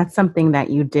things. And that's something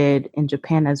that you did in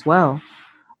Japan as well,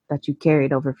 that you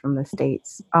carried over from the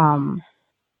States.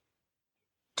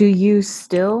 Do you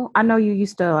still, I know you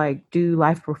used to like do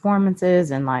live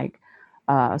performances and like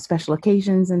special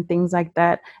occasions and things like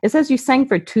that. It says you sang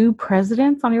for 2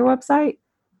 presidents on your website.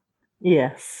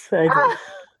 Yes, I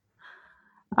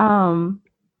did.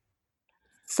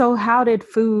 So how did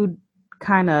food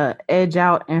kind of edge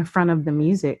out in front of the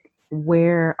music?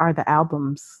 Where are the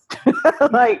albums?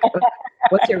 Like,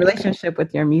 what's your relationship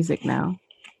with your music now?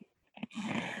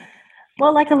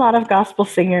 Well, like a lot of gospel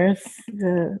singers,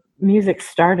 the music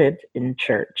started in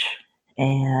church.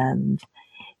 And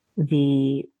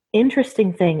the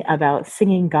interesting thing about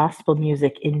singing gospel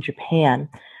music in Japan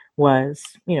was,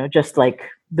 just like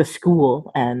the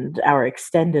school and our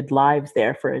extended lives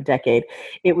there for a decade,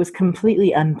 it was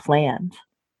completely unplanned.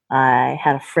 I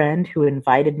had a friend who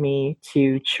invited me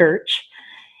to church,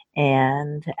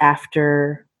 and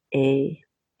after a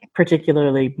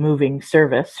particularly moving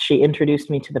service, she introduced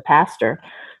me to the pastor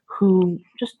who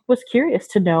just was curious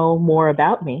to know more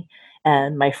about me.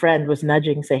 And my friend was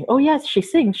nudging, saying, "Oh, yes, she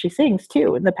sings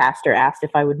too." And the pastor asked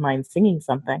if I would mind singing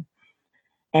something.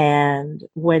 And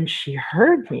when she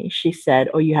heard me, she said,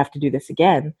 "Oh, you have to do this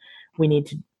again. We need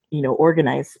to,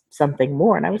 organize something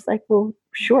more." And I was like, "Well,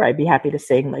 sure, I'd be happy to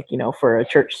sing, like, for a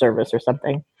church service or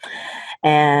something."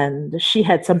 And she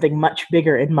had something much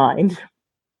bigger in mind.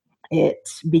 It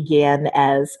began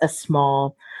as a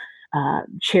small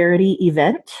charity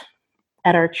event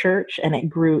at our church, and it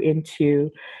grew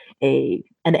into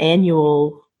an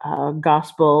annual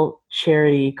gospel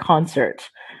charity concert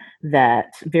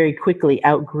that very quickly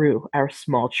outgrew our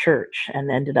small church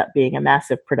and ended up being a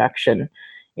massive production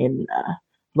in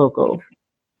local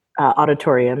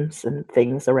auditoriums and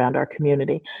things around our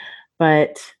community.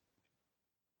 But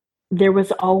there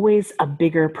was always a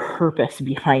bigger purpose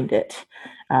behind it.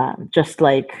 Just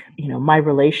like, my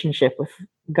relationship with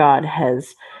God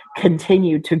has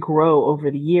continued to grow over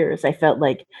the years, I felt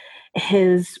like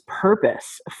his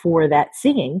purpose for that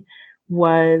singing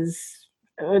was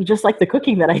just like the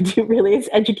cooking that I do, really, it's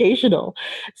educational.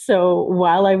 So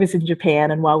while I was in Japan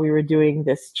and while we were doing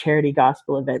this charity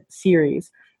gospel event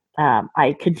series,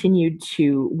 I continued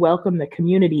to welcome the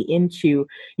community into,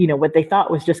 what they thought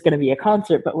was just going to be a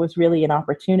concert, but was really an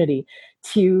opportunity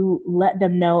to let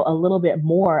them know a little bit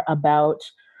more about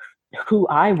who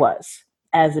I was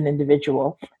as an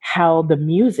individual, how the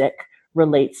music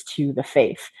relates to the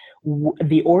faith,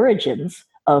 the origins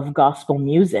of gospel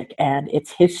music and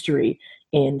its history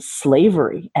in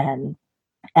slavery and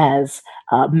as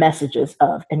messages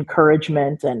of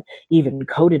encouragement and even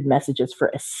coded messages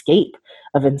for escape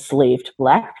of enslaved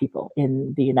Black people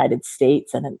in the United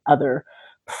States and in other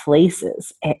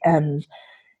places. And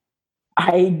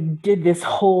I did this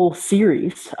whole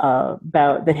series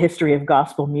about the history of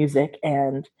gospel music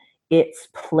and its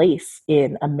place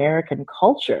in American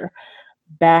culture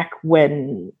back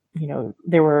when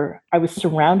I was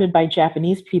surrounded by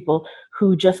Japanese people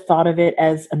who just thought of it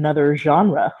as another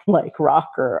genre like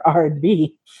rock or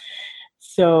R&B.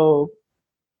 So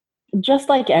just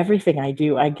like everything I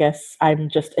do, I guess I'm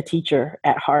just a teacher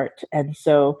at heart. And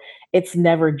so it's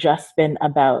never just been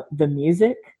about the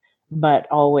music, but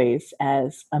always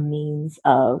as a means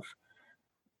of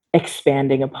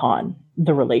expanding upon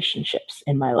the relationships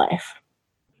in my life.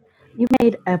 You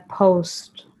made a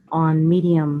post on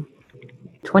Medium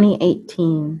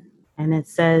 2018, and it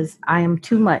says, "I am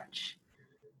too much."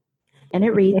 And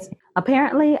it reads,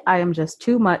 "Apparently, I am just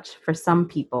too much for some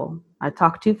people. I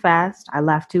talk too fast. I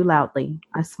laugh too loudly.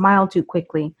 I smile too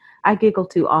quickly. I giggle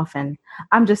too often.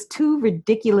 I'm just too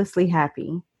ridiculously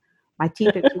happy. My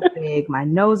teeth are too big. My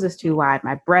nose is too wide.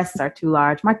 My breasts are too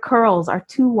large. My curls are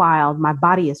too wild. My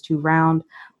body is too round.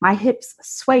 My hips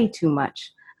sway too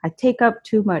much. I take up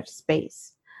too much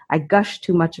space. I gush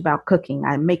too much about cooking.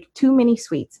 I make too many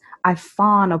sweets. I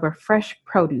fawn over fresh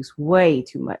produce way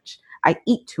too much. I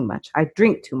eat too much. I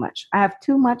drink too much. I have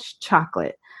too much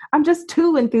chocolate. I'm just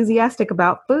too enthusiastic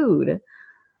about food.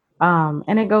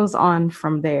 And it goes on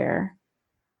from there.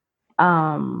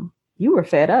 You were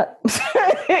fed up.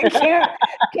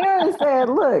 Karen said,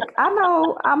 look, I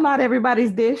know I'm not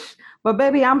everybody's dish, but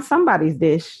baby, I'm somebody's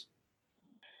dish.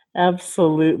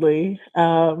 Absolutely.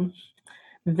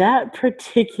 That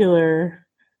particular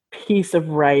piece of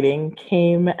writing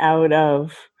came out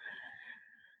of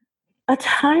a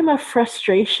time of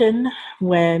frustration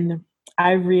when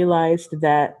I realized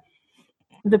that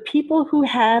the people who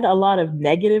had a lot of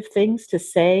negative things to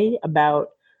say about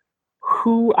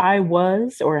who I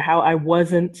was or how I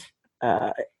wasn't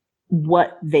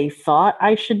what they thought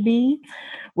I should be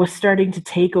was starting to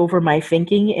take over my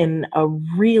thinking in a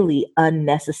really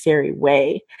unnecessary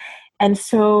way. And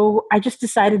so I just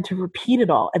decided to repeat it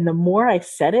all. And the more I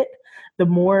said it, the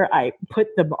more I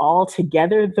put them all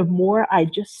together, the more I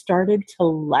just started to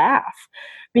laugh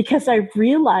because I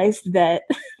realized that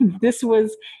this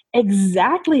was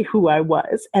exactly who I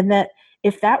was. And that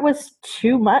if that was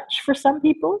too much for some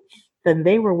people, then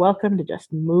they were welcome to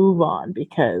just move on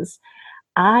because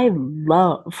I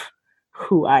love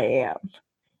who I am.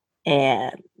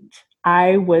 And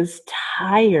I was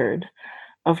tired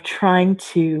of trying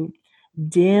to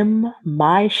dim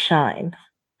my shine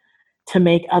to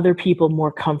make other people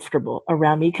more comfortable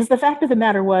around me. Because the fact of the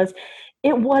matter was,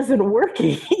 it wasn't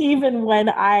working, even when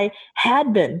I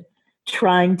had been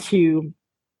trying to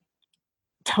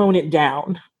tone it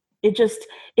down.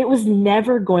 It was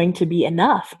never going to be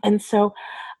enough. And so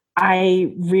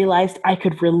I realized I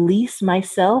could release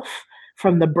myself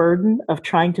from the burden of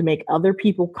trying to make other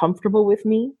people comfortable with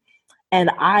me,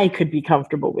 and I could be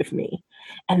comfortable with me.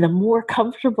 And the more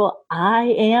comfortable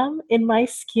I am in my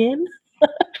skin,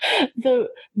 the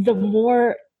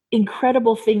more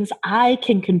incredible things I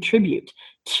can contribute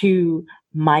to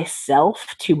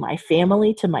myself, to my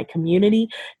family, to my community,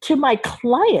 to my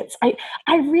clients. I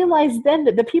realized then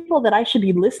that the people that I should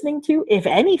be listening to, if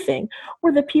anything,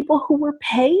 were the people who were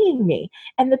paying me.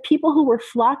 And the people who were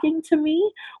flocking to me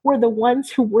were the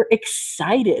ones who were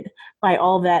excited by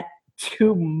all that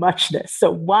too muchness.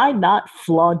 So why not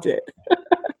flaunt it?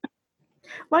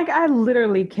 Like, I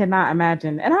literally cannot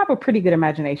imagine, and I have a pretty good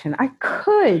imagination. I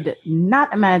could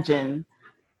not imagine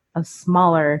a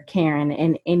smaller Karen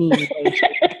in any way,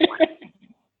 shape, or form.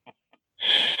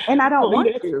 And I don't Well, want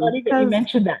it's to. funny that you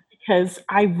mentioned that because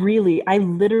I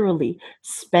literally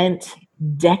spent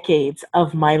decades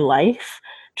of my life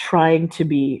trying to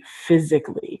be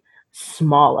physically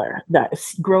smaller.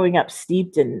 That's growing up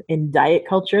steeped in diet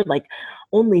culture. Like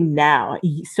only now,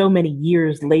 so many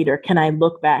years later, can I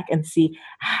look back and see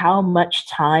how much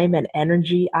time and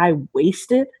energy I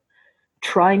wasted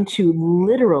trying to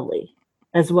literally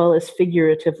as well as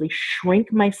figuratively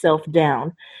shrink myself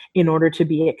down in order to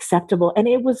be acceptable. And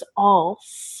it was all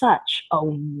such a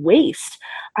waste.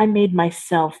 I made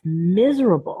myself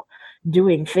miserable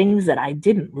doing things that I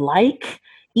didn't like,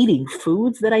 eating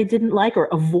foods that I didn't like, or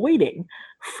avoiding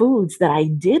foods that I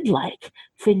did like,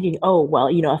 thinking, oh, well,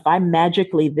 if I'm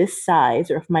magically this size,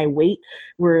 or if my weight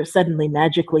were suddenly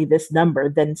magically this number,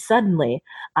 then suddenly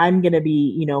I'm going to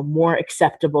be, more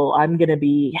acceptable. I'm going to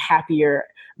be happier.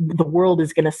 The world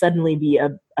is going to suddenly be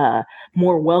a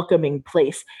more welcoming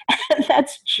place. And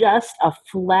that's just a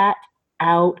flat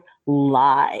out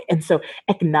lie. And so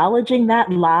acknowledging that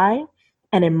lie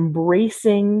and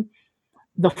embracing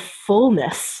the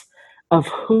fullness of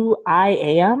who I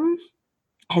am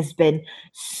has been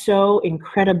so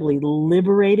incredibly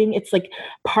liberating. It's like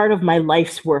part of my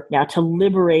life's work now to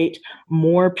liberate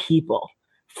more people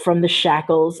from the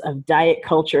shackles of diet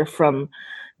culture, from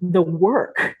the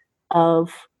work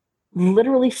of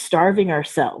literally starving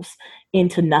ourselves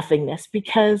into nothingness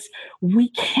because we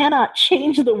cannot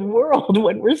change the world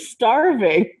when we're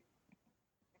starving.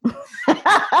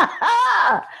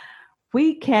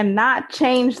 We cannot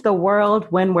change the world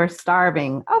when we're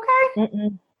starving.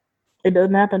 Okay. It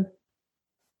doesn't happen.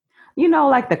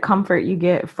 Like the comfort you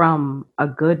get from a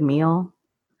good meal.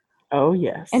 Oh,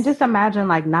 yes. And just imagine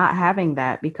like not having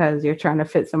that because you're trying to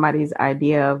fit somebody's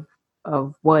idea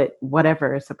of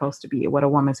whatever is supposed to be, what a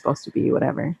woman's supposed to be,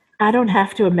 whatever. I don't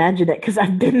have to imagine it because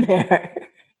I've been there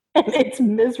and it's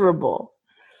miserable.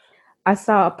 I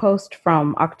saw a post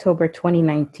from October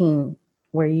 2019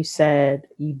 where you said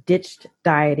you ditched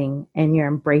dieting and you're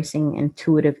embracing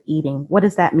intuitive eating. What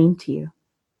does that mean to you?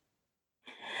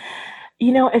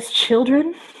 As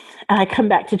children, and I come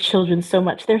back to children so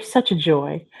much, they're such a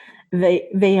joy.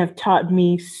 They have taught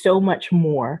me so much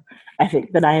more, I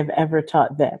think, than I have ever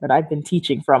taught them. And I've been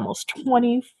teaching for almost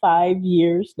 25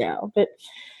 years now. But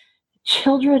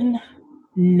children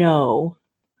know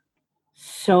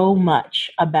so much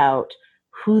about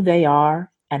who they are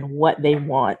and what they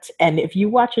want. And if you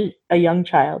watch a young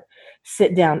child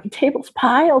sit down, tables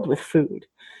piled with food,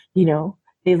 you know,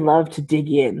 they love to dig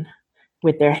in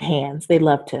with their hands. They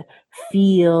love to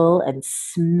feel and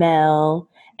smell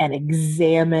and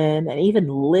examine and even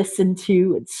listen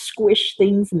to and squish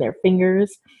things in their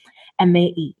fingers. And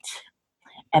they eat.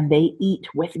 And they eat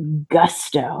with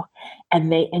gusto.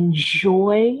 And they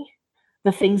enjoy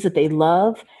the things that they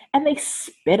love, and they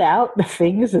spit out the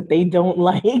things that they don't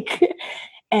like.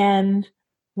 And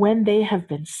when they have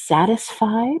been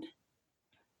satisfied,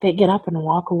 they get up and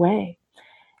walk away.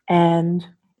 And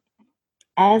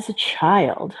as a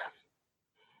child,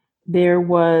 there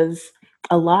was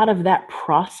a lot of that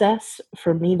process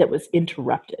for me that was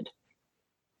interrupted.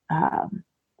 Um,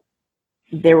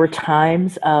 there were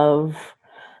times of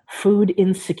food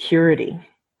insecurity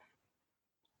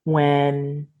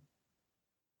when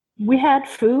we had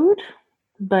food,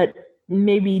 but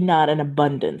maybe not an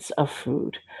abundance of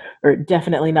food, or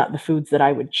definitely not the foods that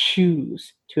I would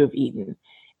choose to have eaten.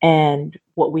 And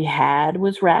what we had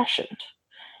was rationed.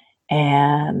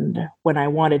 And when I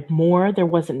wanted more, there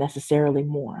wasn't necessarily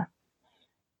more.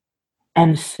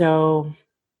 And so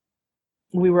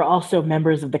we were also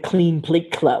members of the Clean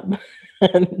Plate Club,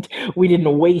 and we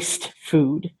didn't waste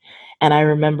food. And I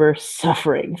remember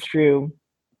suffering through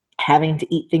having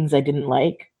to eat things I didn't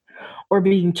like, or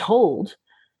being told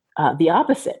the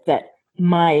opposite, that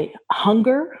my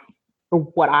hunger, or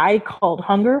what I called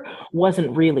hunger,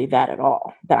 wasn't really that at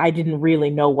all, that I didn't really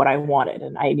know what I wanted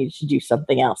and I needed to do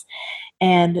something else.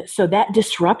 And so that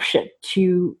disruption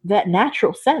to that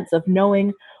natural sense of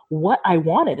knowing what I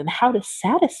wanted and how to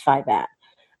satisfy that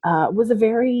was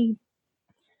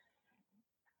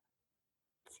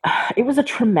it was a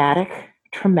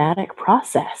traumatic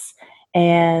process.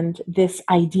 And this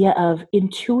idea of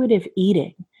intuitive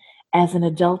eating as an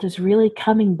adult is really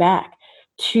coming back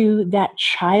to that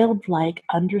childlike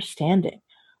understanding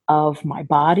of my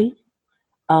body,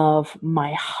 of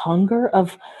my hunger,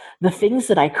 of the things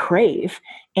that I crave,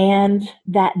 and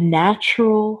that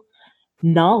natural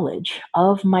knowledge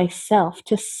of myself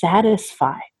to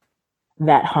satisfy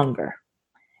that hunger.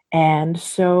 And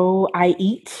so I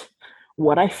eat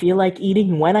what I feel like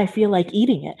eating when I feel like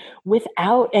eating it,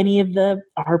 without any of the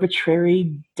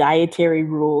arbitrary dietary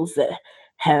rules that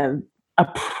have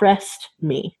oppressed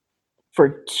me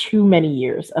for too many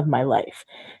years of my life.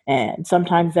 And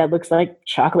sometimes that looks like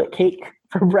chocolate cake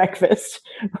for breakfast,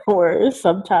 or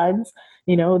sometimes,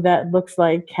 that looks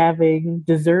like having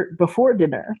dessert before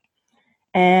dinner.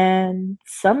 And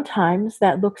sometimes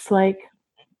that looks like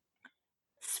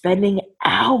spending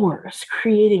hours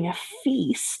creating a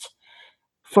feast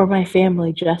for my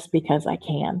family just because I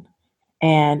can.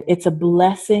 And it's a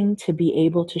blessing to be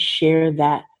able to share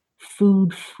that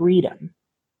food freedom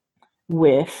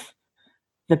with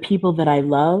the people that I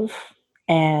love,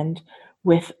 and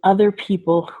with other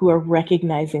people who are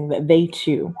recognizing that they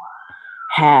too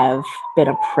have been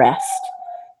oppressed,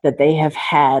 that they have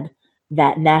had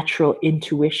that natural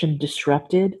intuition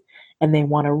disrupted, and they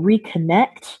want to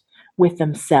reconnect with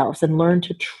themselves and learn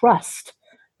to trust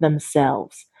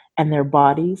themselves and their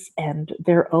bodies and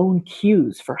their own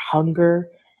cues for hunger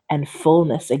and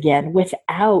fullness again,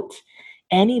 without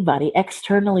anybody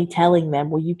externally telling them,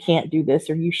 well, you can't do this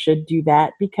or you should do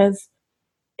that, because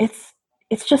it's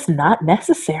just not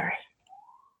necessary.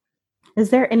 Is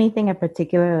there anything in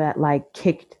particular that like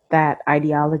kicked that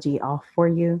ideology off for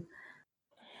you?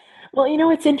 Well,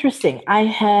 it's interesting. I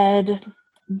had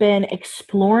been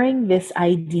exploring this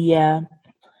idea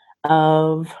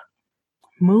of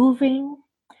moving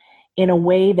in a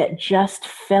way that just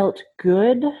felt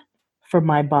good for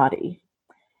my body.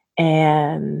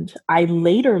 And I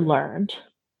later learned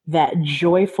that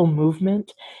joyful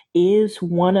movement is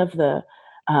one of the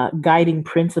guiding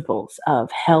principles of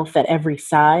health at every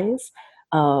size,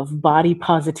 of body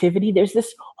positivity. There's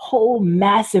this whole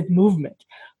massive movement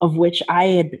of which I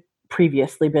had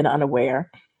previously been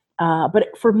unaware.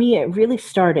 But for me, it really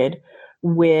started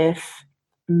with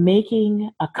making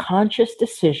a conscious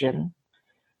decision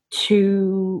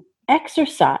to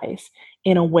exercise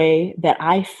in a way that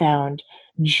I found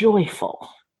joyful,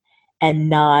 and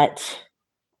not,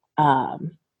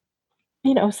 um,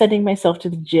 sending myself to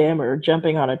the gym or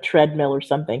jumping on a treadmill or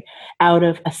something out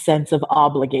of a sense of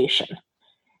obligation.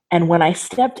 And when I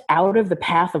stepped out of the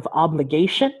path of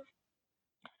obligation,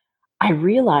 I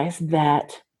realized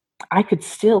that I could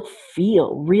still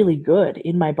feel really good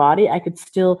in my body. I could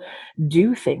still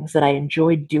do things that I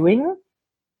enjoyed doing.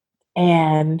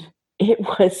 And it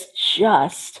was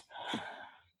just,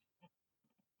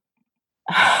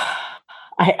 I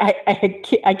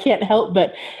can't help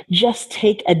but just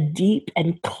take a deep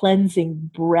and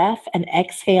cleansing breath and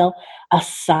exhale a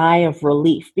sigh of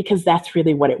relief, because that's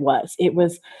really what it was. It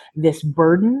was this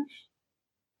burden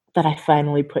that I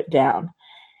finally put down.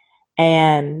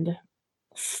 And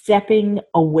stepping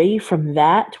away from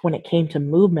that when it came to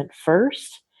movement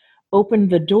first opened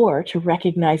the door to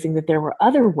recognizing that there were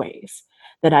other ways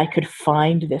that I could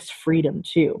find this freedom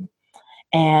too.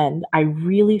 And I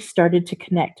really started to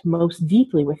connect most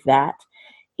deeply with that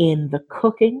in the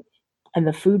cooking and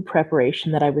the food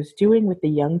preparation that I was doing with the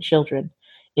young children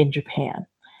in Japan.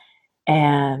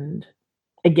 And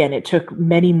again, it took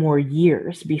many more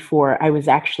years before I was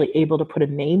actually able to put a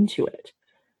name to it,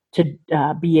 to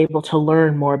be able to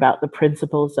learn more about the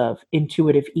principles of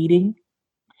intuitive eating.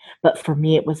 But for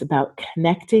me, it was about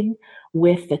connecting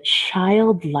with the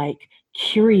childlike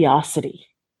curiosity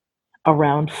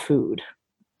around food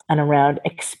and around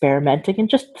experimenting and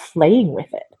just playing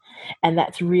with it. And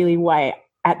that's really why,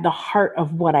 at the heart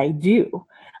of what I do,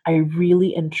 I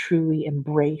really and truly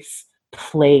embrace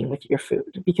playing with your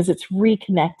food, because it's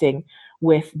reconnecting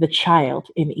with the child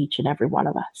in each and every one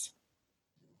of us.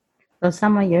 So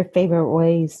some of your favorite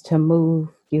ways to move,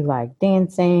 you like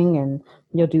dancing and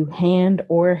you'll do hand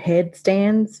or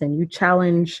headstands and you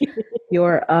challenge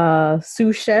your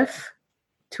sous chef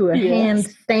to a Yes.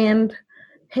 handstand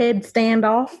head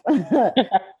standoff.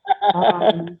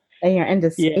 And you're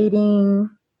into Yeah. skating.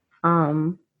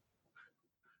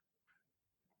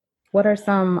 What are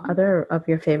some other of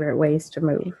your favorite ways to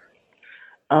move?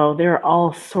 Oh, there are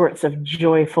all sorts of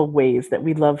joyful ways that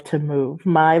we love to move.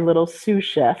 My little sous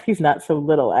chef, he's not so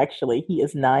little actually, he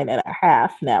is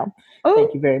 9.5 now. Thank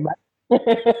Oh, you very much.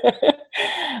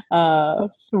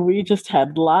 We just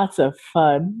had lots of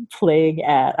fun playing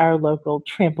at our local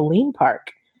trampoline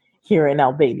park here in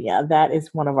Albania. That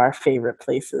is one of our favorite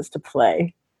places to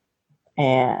play.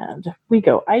 And we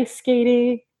go ice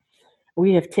skating.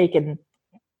 We have taken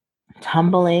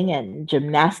tumbling and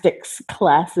gymnastics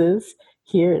classes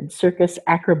here in circus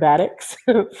acrobatics.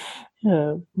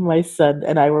 My son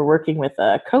and I were working with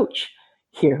a coach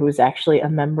here who is actually a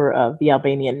member of the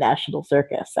Albanian National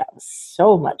Circus. That was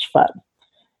so much fun.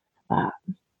 Uh,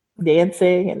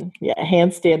 Dancing and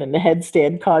handstand and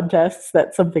headstand contests.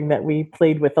 That's something that we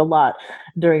played with a lot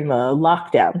during the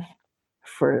lockdown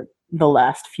for the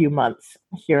last few months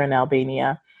here in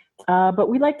Albania. But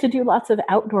we like to do lots of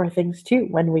outdoor things too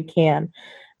when we can.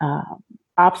 Uh,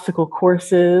 Obstacle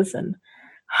courses and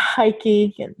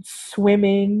hiking and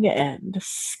swimming and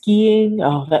skiing.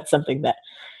 Oh, that's something that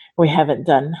we haven't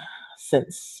done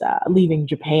since leaving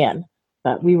Japan.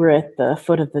 But we were at the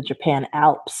foot of the Japan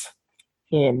Alps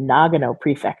in Nagano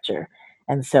Prefecture.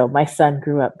 And so my son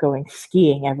grew up going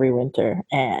skiing every winter.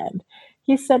 And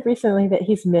he said recently that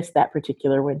he's missed that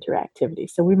particular winter activity.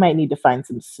 So we might need to find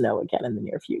some snow again in the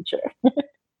near future.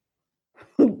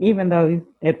 even though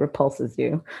it repulses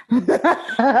you.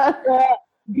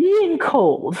 Being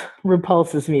cold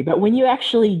repulses me, but when you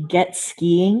actually get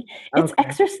skiing, it's Okay.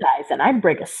 exercise, and I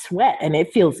break a sweat, and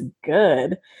it feels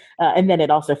good. And then it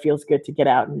also feels good to get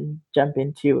out and jump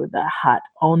into the hot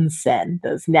onsen,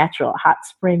 those natural hot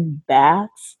spring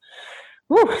baths.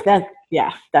 Woo,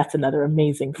 that's another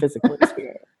amazing physical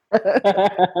experience.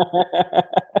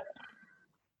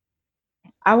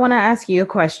 I want to ask you a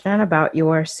question about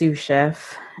your sous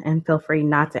chef, and feel free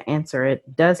not to answer it.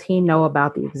 Does he know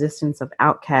about the existence of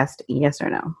Outcast? Yes or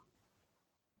no?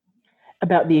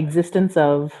 About the existence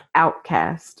of,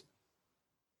 Outcast.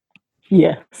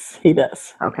 yes, he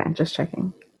does. Okay, just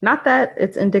checking. Not that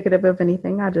it's indicative of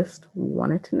anything. I just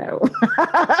wanted to know.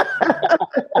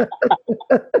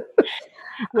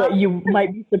 Well, you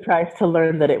might be surprised to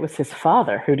learn that it was his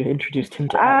father who introduced him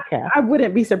to Outcast. I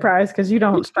wouldn't be surprised because you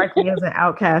don't strike me as an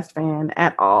Outcast fan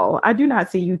at all. I do not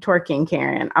see you twerking,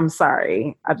 Karen. I'm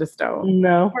sorry. I just don't.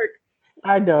 No,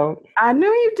 I don't. I knew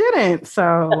you didn't.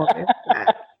 So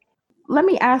let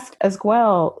me ask as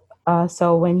well.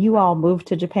 So when you all moved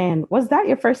to Japan, was that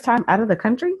your first time out of the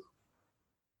country?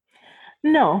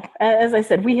 No, as I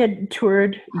said, we had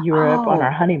toured Europe on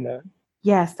our honeymoon.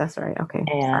 Yes, that's right. Okay,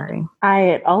 And sorry. I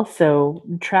had also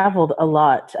traveled a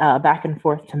lot back and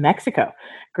forth to Mexico.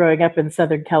 Growing up in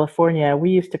Southern California, we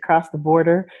used to cross the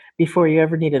border before you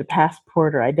ever needed a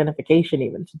passport or identification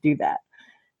even to do that.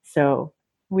 So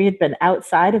we had been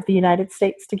outside of the United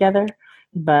States together,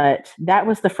 but that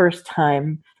was the first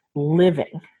time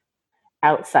living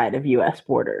outside of US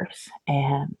borders.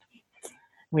 And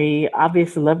We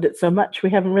obviously loved it so much we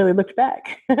haven't really looked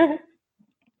back.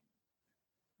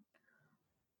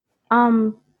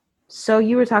 So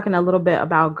you were talking a little bit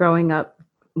about growing up.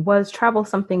 Was travel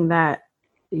something that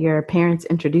your parents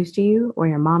introduced to you or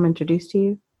your mom introduced to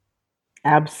you?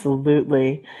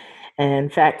 Absolutely. And in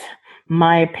fact,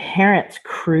 my parents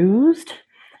cruised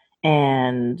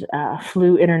and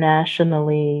flew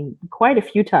internationally quite a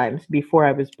few times before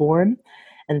I was born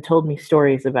and told me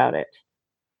stories about it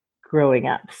growing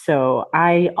up. So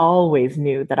I always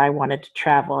knew that I wanted to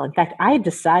travel. In fact, I had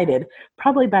decided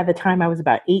probably by the time I was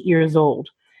about 8 years old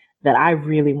that I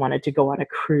really wanted to go on a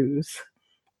cruise.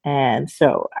 And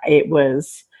so it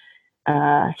was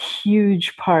a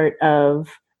huge part of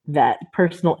that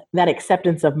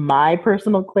acceptance of my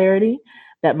personal clarity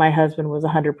that my husband was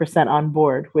 100% on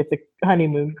board with the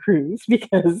honeymoon cruise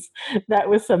because that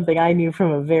was something I knew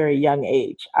from a very young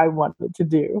age I wanted to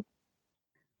do.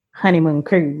 Honeymoon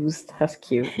cruise. That's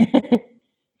cute.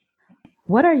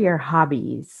 What are your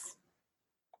hobbies?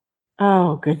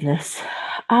 Oh, goodness.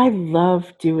 I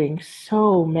love doing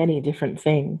so many different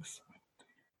things,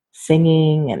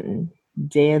 singing and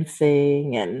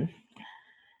dancing and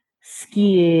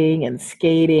skiing and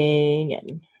skating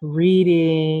and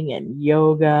reading and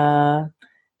yoga,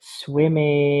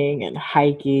 swimming and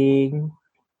hiking.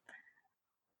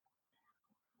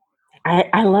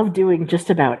 I love doing just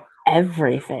about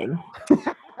everything.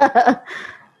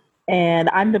 And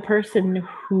I'm the person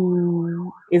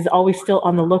who is always still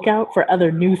on the lookout for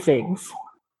other new things.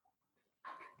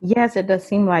 Yes, it does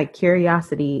seem like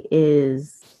curiosity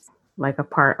is like a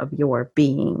part of your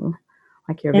being.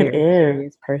 Like you're a It very is.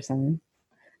 curious person.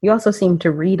 You also seem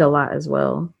to read a lot as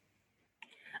well.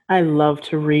 I love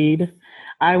to read.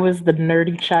 I was the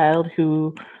nerdy child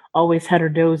who always had her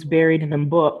nose buried in a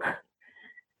book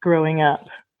growing up.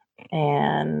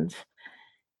 And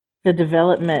the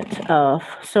development of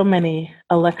so many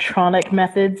electronic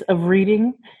methods of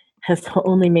reading has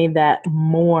only made that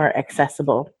more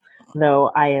accessible, though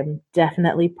I am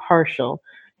definitely partial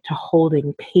to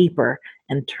holding paper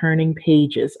and turning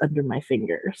pages under my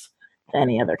fingers to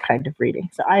any other kind of reading.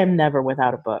 So I am never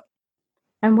without a book.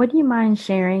 And would you mind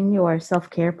sharing your self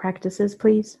care practices,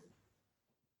 please?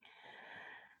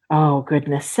 Oh,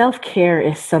 goodness. Self care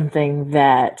is something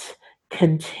that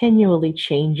continually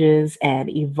changes and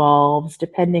evolves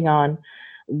depending on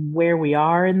where we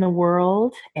are in the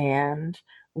world and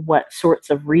what sorts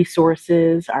of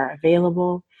resources are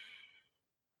available.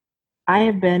 I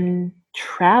have been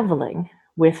traveling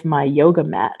with my yoga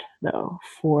mat, though,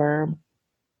 for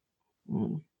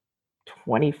mm,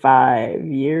 25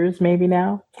 years maybe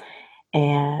now.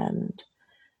 And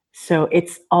so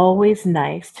it's always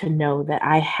nice to know that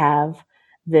I have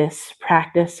this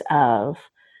practice of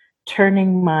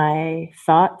turning my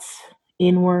thoughts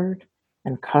inward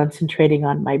and concentrating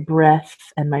on my breath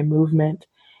and my movement.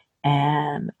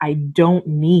 And I don't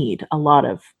need a lot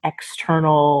of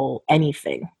external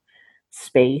anything,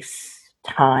 space,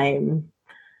 time,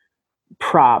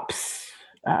 props,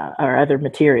 or other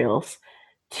materials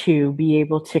to be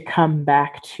able to come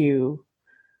back to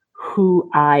who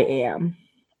I am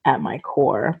at my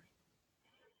core.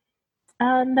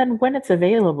 And then when it's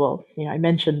available, I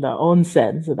mentioned the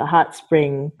onsens or the hot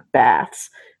spring baths,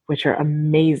 which are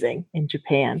amazing in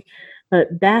Japan.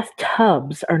 But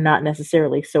bathtubs are not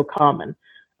necessarily so common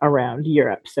around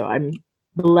Europe. So I'm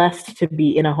blessed to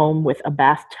be in a home with a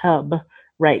bathtub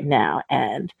right now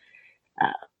and a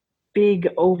big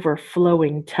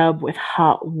overflowing tub with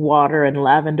hot water and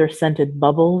lavender scented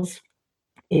bubbles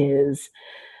is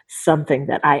something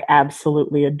that I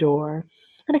absolutely adore.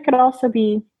 But it could also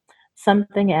be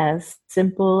something as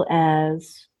simple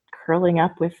as curling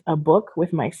up with a book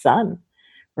with my son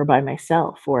or by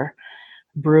myself, or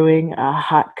brewing a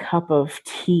hot cup of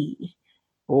tea,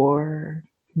 or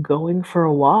going for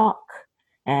a walk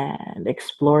and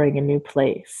exploring a new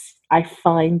place. I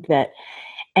find that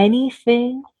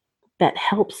anything that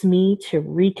helps me to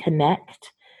reconnect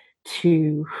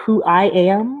to who I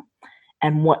am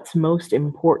and what's most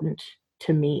important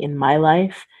to me in my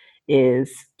life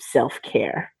is self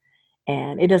care.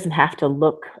 And it doesn't have to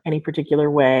look any particular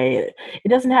way. It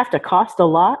doesn't have to cost a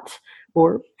lot,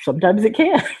 or sometimes it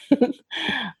can.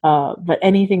 But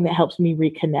anything that helps me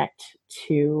reconnect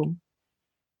to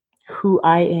who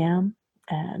I am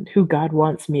and who God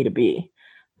wants me to be,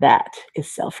 that is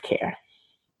self care.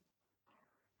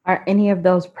 Are any of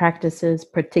those practices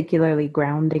particularly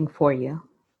grounding for you?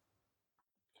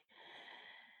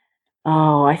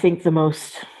 Oh, I think the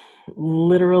most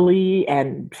literally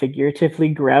and figuratively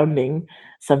grounding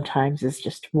sometimes is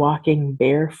just walking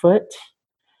barefoot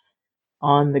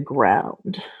on the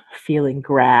ground, feeling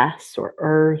grass or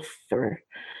earth or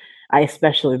I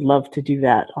especially love to do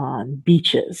that on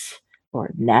beaches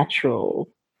or natural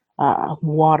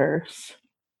waters.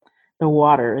 The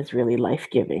water is really life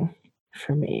giving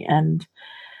for me. And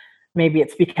maybe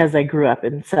it's because I grew up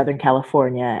in Southern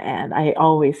California and I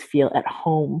always feel at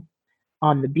home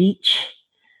on the beach.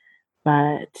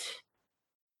 But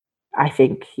I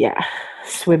think, yeah,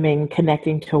 swimming,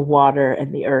 connecting to water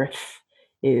and the earth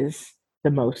is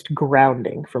the most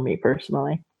grounding for me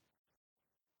personally.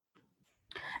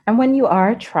 And when you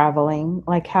are traveling,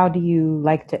 like how do you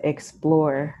like to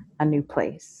explore a new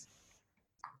place?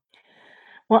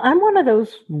 Well, I'm one of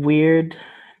those weird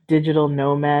digital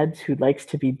nomads who likes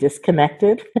to be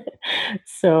disconnected.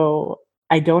 So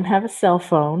I don't have a cell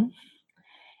phone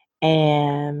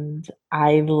and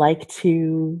I like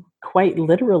to quite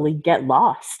literally get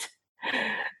lost.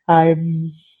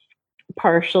 I'm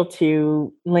partial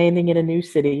to landing in a new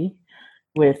city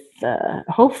with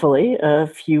hopefully a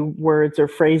few words or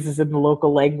phrases in the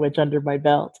local language under my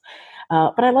belt.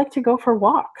 But I like to go for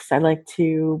walks. I like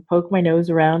to poke my nose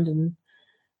around and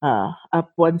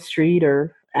up one street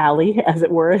or alley, as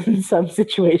it were, in some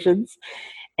situations,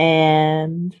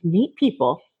 and meet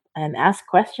people and ask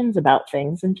questions about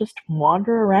things and just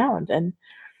wander around. And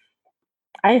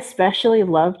I especially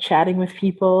love chatting with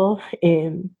people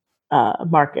in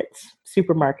markets,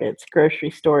 supermarkets, grocery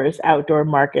stores, outdoor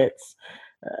markets,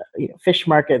 fish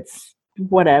markets,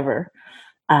 whatever,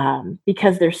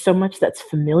 because there's so much that's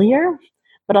familiar,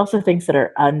 but also things that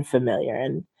are unfamiliar.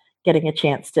 And getting a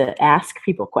chance to ask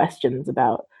people questions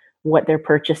about what they're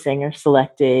purchasing or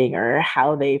selecting or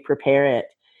how they prepare it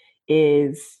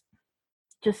is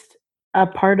just a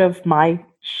part of my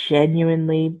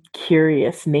genuinely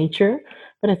curious nature,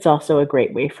 but it's also a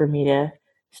great way for me to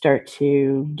start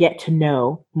to get to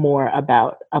know more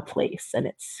about a place and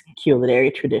its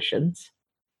culinary traditions.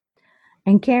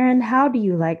 And Karen, how do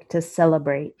you like to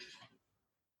celebrate?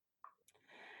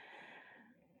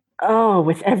 Oh,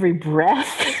 with every breath.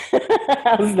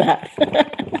 How's that?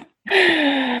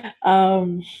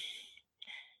 um,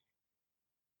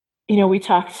 we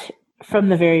talked from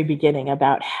the very beginning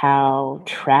about how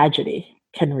tragedy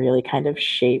can really kind of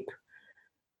shape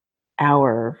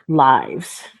our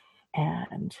lives.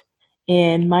 And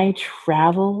in my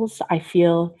travels, I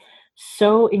feel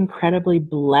so incredibly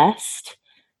blessed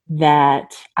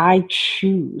that I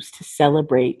choose to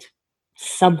celebrate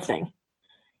something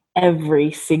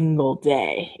every single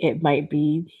day. It might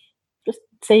be just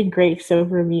saying grace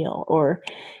over a meal, or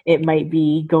it might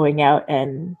be going out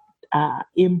and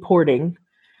importing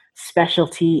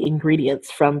specialty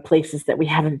ingredients from places that we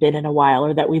haven't been in a while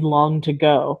or that we long to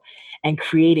go and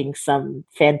creating some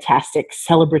fantastic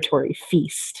celebratory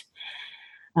feast.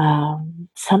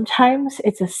 Sometimes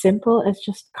it's as simple as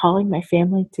just calling my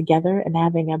family together and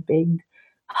having a big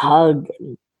hug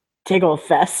and giggle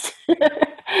fest.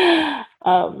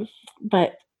 um,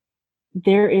 but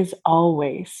there is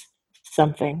always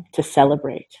something to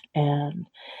celebrate. And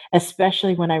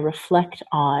especially when I reflect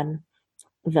on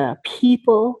the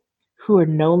people who are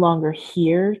no longer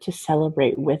here to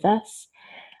celebrate with us,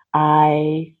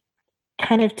 I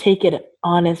kind of take it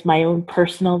on as my own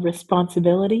personal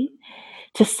responsibility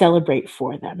to celebrate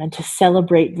for them and to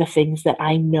celebrate the things that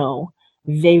I know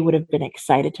they would have been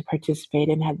excited to participate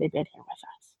in had they been here with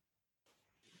us.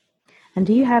 And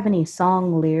do you have any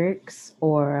song lyrics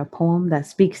or a poem that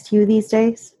speaks to you these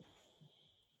days?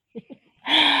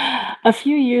 A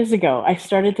few years ago, I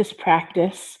started this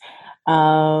practice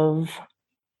of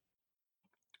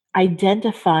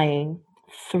identifying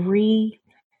three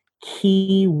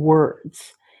key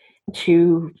words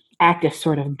to act as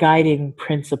sort of guiding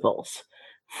principles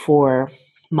for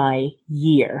my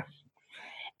year.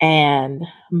 And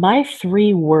my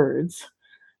three words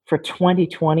for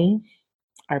 2020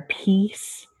 are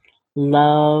peace,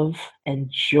 love, and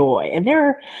joy. And there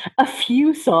are a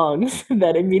few songs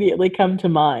that immediately come to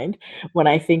mind when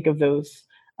I think of those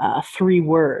three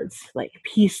words, like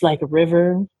peace like a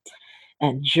river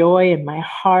and joy in my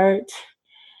heart.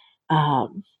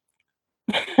 Um,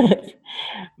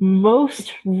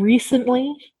 Most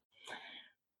recently,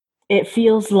 it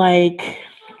feels like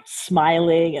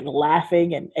smiling and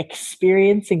laughing and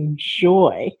experiencing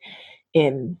joy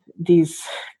in these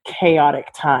chaotic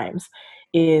times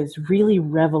is really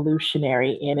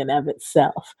revolutionary in and of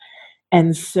itself.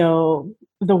 And so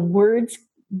the words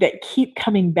that keep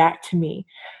coming back to me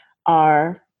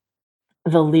are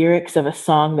the lyrics of a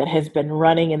song that has been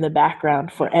running in the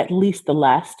background for at least the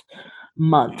last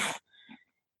month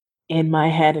in my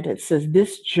head. And it says,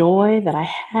 "This joy that I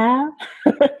have,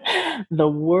 the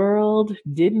world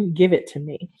didn't give it to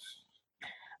me.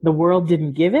 The world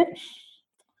didn't give it,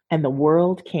 and the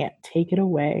world can't take it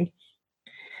away."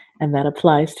 And that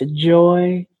applies to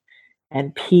joy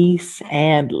and peace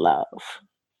and love.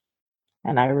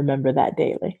 And I remember that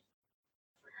daily.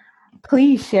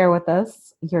 Please share with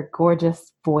us your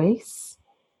gorgeous voice.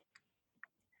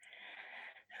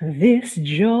 This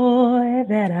joy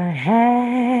that I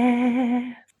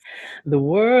have, the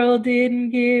world didn't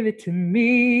give it to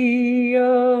me.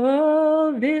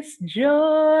 Oh, this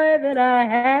joy that I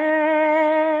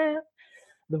have,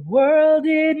 the world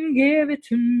didn't give it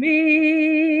to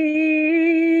me.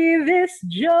 This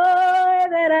joy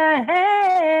that I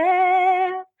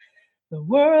have, the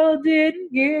world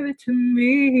didn't give it to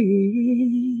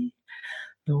me.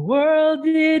 The world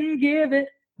didn't give it.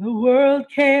 The world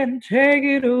can't take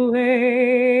it away.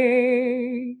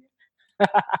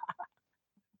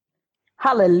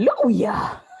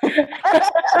 Hallelujah.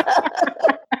 That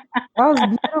was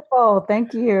beautiful.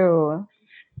 Thank you.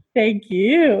 Thank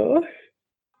you.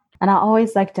 And I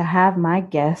always like to have my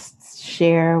guests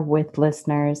share with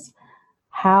listeners,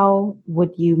 how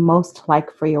would you most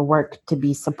like for your work to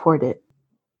be supported?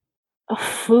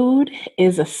 Food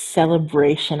is a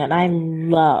celebration, and I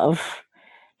love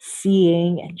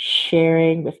seeing and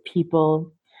sharing with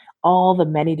people all the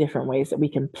many different ways that we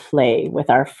can play with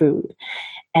our food.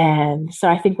 And so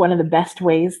I think one of the best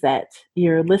ways that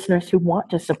your listeners who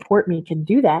want to support me can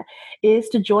do that is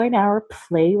to join our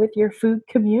Play with Your Food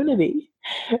community.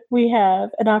 We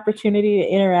have an opportunity to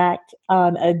interact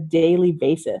on a daily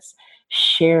basis,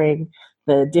 sharing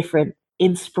the different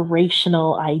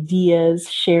inspirational ideas,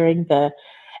 sharing the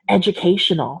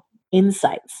educational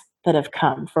insights that have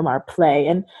come from our play,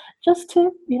 and just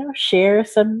to share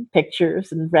some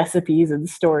pictures and recipes and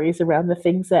stories around the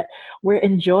things that we're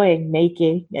enjoying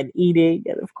making and eating,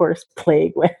 and of course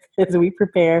playing with as we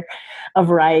prepare a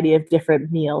variety of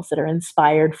different meals that are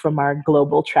inspired from our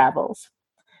global travels.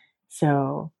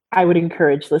 So I would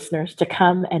encourage listeners to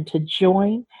come and to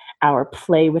join our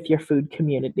Play with Your Food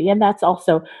community. And that's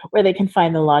also where they can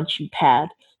find the launching pad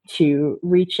to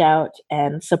reach out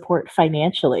and support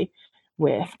financially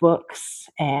with books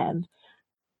and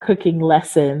cooking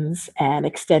lessons and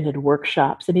extended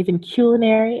workshops and even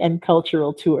culinary and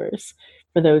cultural tours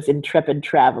for those intrepid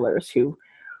travelers who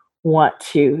want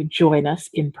to join us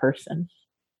in person.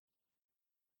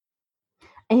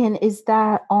 And is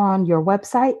that on your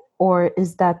website or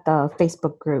is that the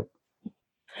Facebook group?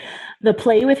 The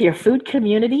Play with Your Food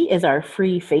community is our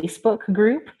free Facebook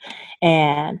group,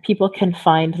 and people can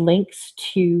find links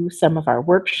to some of our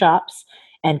workshops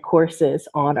and courses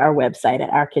on our website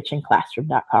at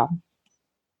ourkitchenclassroom.com.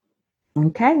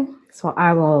 Okay, so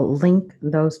I will link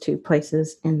those two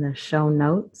places in the show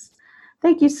notes.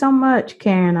 Thank you so much,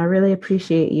 Karen. I really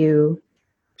appreciate you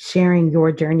sharing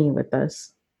your journey with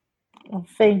us. Well,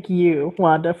 thank you,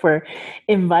 Wanda, for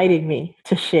inviting me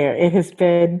to share. It has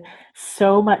been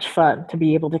so much fun to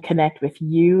be able to connect with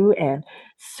you and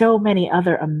so many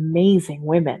other amazing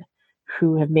women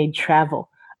who have made travel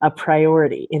a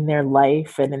priority in their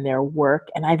life and in their work.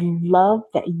 And I love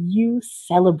that you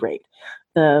celebrate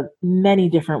the many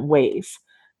different ways,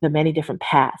 the many different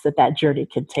paths that that journey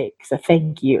can take. So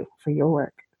thank you for your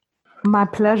work. My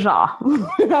pleasure.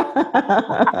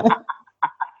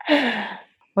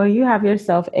 Well, you have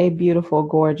yourself a beautiful,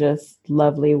 gorgeous,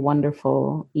 lovely,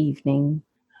 wonderful evening.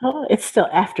 Oh, it's still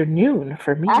afternoon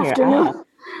for me Afternoon. here.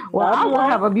 Well, I will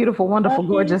have a beautiful, wonderful,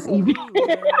 gorgeous evening.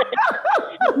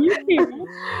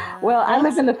 Well, I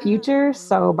live in the future,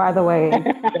 so by the way,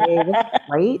 today was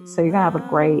great. So you're gonna have a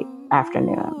great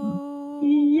afternoon.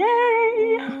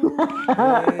 Yay!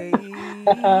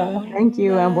 Thank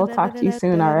you, and we'll talk to you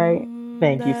soon. All right.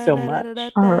 Thank you so much.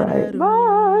 All right.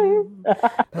 Bye.